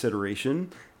worth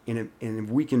consideration. And if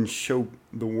we can show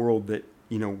the world that,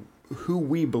 who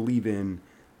we believe in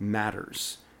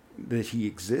matters, that he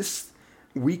exists,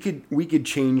 we could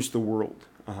change the world.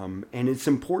 And it's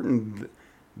important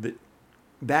that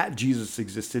that Jesus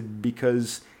existed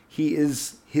because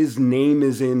his name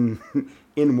is in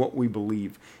what we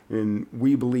believe, and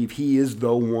we believe he is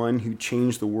the one who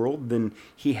changed the world, then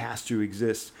he has to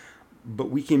exist. But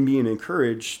we can be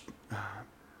encouraged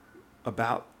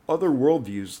about other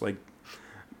worldviews. Like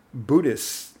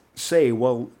Buddhists say,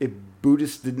 well, if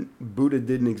Buddha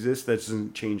didn't exist, that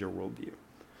doesn't change our worldview.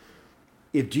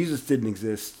 If Jesus didn't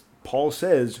exist, Paul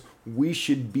says we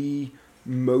should be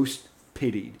most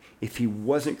pitied. If he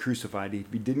wasn't crucified,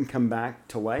 if he didn't come back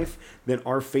to life, then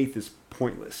our faith is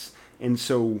pointless. And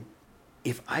so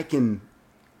if I can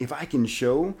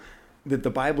show that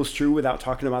the Bible's true without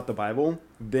talking about the Bible,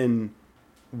 then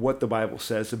what the Bible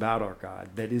says about our God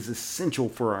that is essential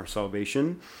for our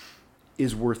salvation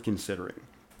is worth considering.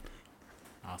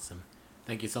 Awesome.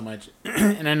 Thank you so much.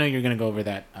 And I know you're going to go over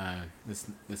that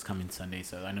this coming Sunday,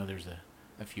 so I know there's a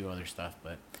few other stuff,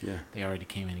 but yeah, they already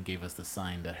came in and gave us the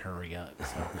sign to hurry up.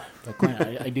 So, but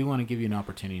Clint, I do want to give you an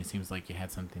opportunity. It seems like you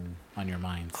had something on your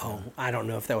mind. So. Oh, I don't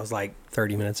know if that was like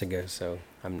 30 minutes ago, so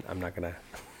I'm not going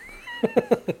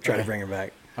to try to bring her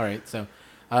back. All right, so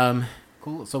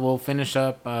cool. So we'll finish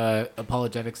up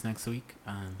Apologetics next week.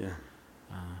 Yeah.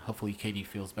 Hopefully Katie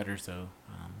feels better, so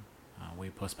we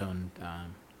postponed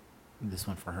this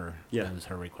one for her. Yeah. That was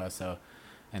her request. So,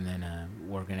 and then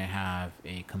we're going to have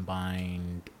a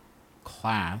combined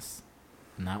class,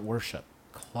 not worship,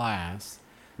 class,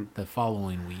 the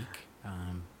following week.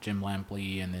 Jim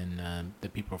Lampley and then the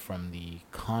people from the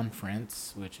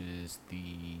conference, which is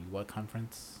the, what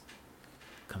conference?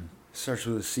 Starts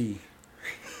with a C.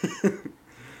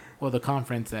 Well, the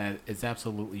conference that is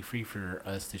absolutely free for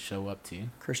us to show up to.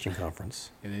 Christian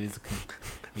conference. It is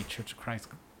a Church of Christ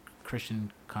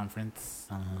Christian conference.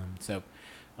 So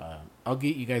I'll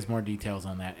get you guys more details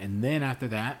on that. And then after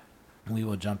that, we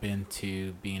will jump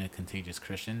into being a contagious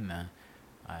Christian.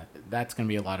 That's going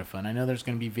to be a lot of fun. I know there's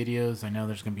going to be videos. I know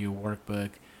there's going to be a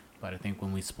workbook. But I think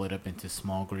when we split up into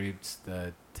small groups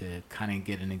to kind of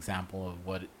get an example of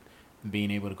what being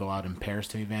able to go out in pairs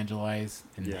to evangelize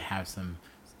and have some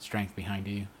strength behind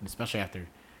you, and especially after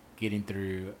getting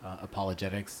through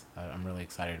Apologetics, I'm really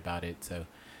excited about it. So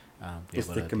it's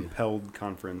the Compelled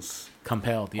conference.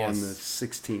 Compelled, yes. On the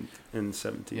 16th and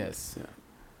 17th. Yes.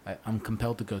 Yeah. I'm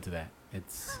compelled to go to that.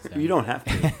 It's you don't have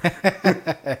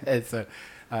to. So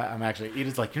I'm actually,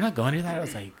 Edith's like, you're not going to that? I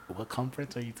was like, what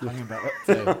conference are you talking about?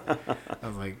 So I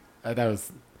was like, that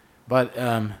was, but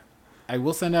I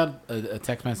will send out a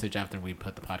text message after we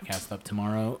put the podcast up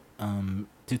tomorrow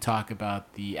to talk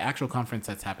about the actual conference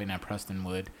that's happening at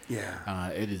Prestonwood. Yeah.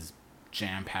 It is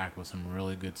jam-packed with some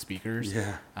really good speakers.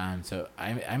 Yeah. So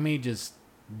I may just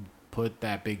put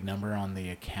that big number on the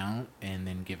account and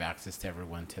then give access to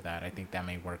everyone to that. I think that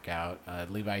may work out.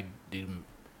 Levi did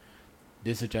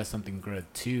suggest something good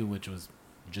too, which was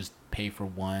just pay for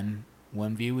one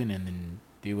viewing and then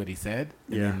do what he said,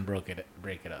 and then break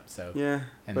it up. So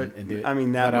I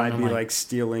mean that might be like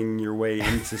stealing your way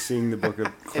into seeing the Book of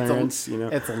Clarence.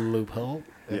 It's a loophole.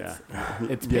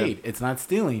 It's paid. Yeah. It's not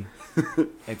stealing.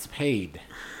 It's paid.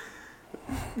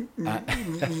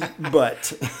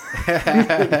 But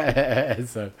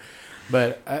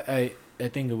but I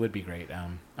think it would be great.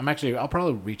 I'll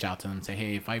probably reach out to them and say,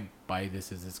 hey, if I buy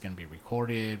this, is this going to be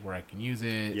recorded where I can use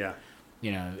it? Yeah.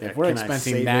 If we're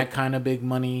expensing that kind of big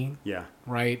money,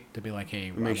 right, to be like,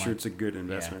 hey, make sure it's a good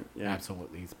investment. Yeah,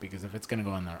 absolutely. Because if it's going to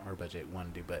go on our budget,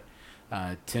 one do. But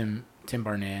Tim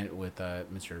Barnett with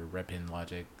Mr. Repin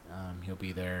Logic, he'll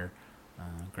be there.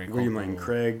 William Lane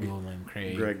Craig,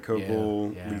 Greg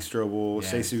Copel, Yeah. Lee Strobel.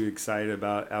 Stacey excited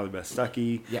about Ali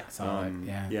Stuckey.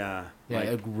 Yeah,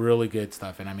 really good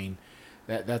stuff. And I mean,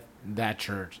 that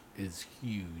church is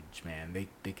huge, man.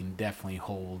 They can definitely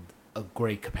hold a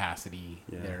great capacity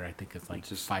there. I think it's like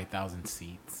just 5,000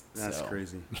 seats. That's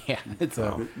crazy. Yeah,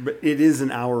 but it is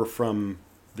an hour from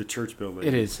the church building.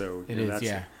 It is. So it is.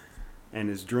 Yeah. And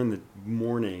it's during the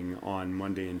morning on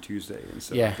Monday and Tuesday, and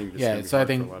so I think so I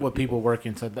think what people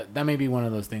working, so that may be one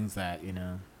of those things that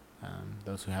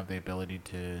those who have the ability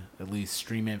to at least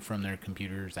stream it from their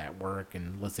computers at work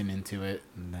and listen into it,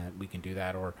 and that we can do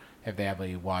that, or if they have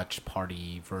a watch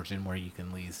party version where you can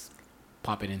at least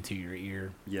pop it into your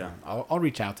ear. Yeah, I'll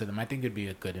reach out to them. I think it'd be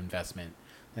a good investment,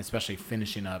 especially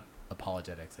finishing up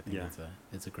Apologetics. I think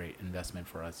it's a great investment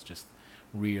for us, just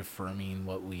reaffirming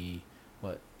what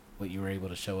you were able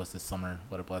to show us this summer,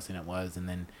 what a blessing it was, and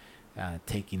then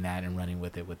taking that and running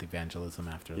with it with evangelism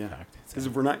after the fact. Because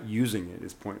if we're not using it,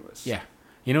 it's pointless. Yeah.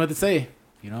 You know what to say.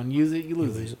 If you don't use it, you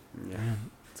lose it. Yeah.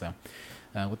 So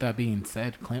with that being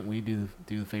said, Clint, will you do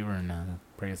the favor and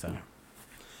pray us out?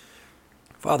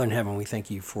 Father in heaven, we thank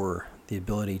you for the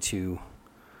ability to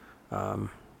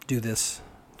do this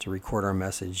record our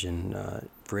message and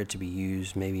for it to be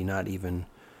used, maybe not even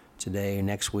today,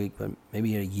 next week, but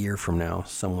maybe a year from now,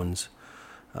 someone's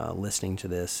listening to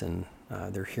this and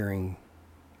they're hearing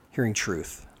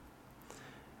truth.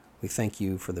 We thank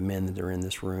you for the men that are in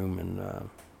this room and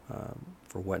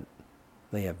for what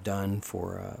they have done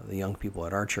for the young people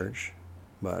at our church,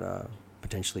 but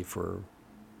potentially for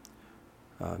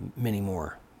many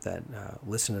more that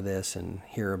listen to this and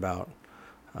hear about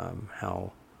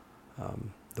how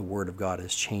the Word of God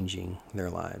is changing their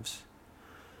lives.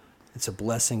 It's a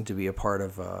blessing to be a part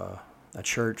of a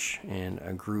church and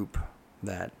a group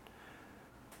that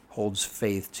holds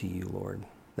faith to you, Lord,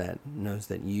 that knows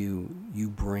that you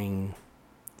bring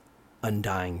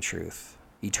undying truth,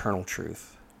 eternal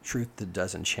truth, truth that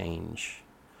doesn't change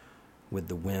with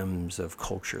the whims of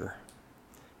culture.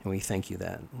 And we thank you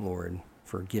that, Lord,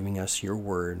 for giving us your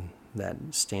word that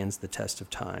stands the test of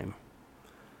time.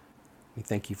 We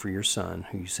thank you for your Son,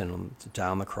 who you sent him to die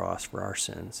on the cross for our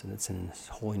sins, and it's in his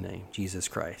holy name, Jesus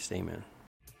Christ. Amen.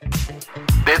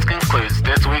 This concludes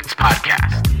this week's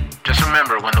podcast. Just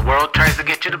remember, when the world tries to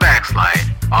get you to backslide,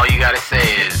 all you gotta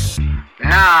say is,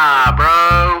 nah,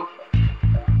 bro.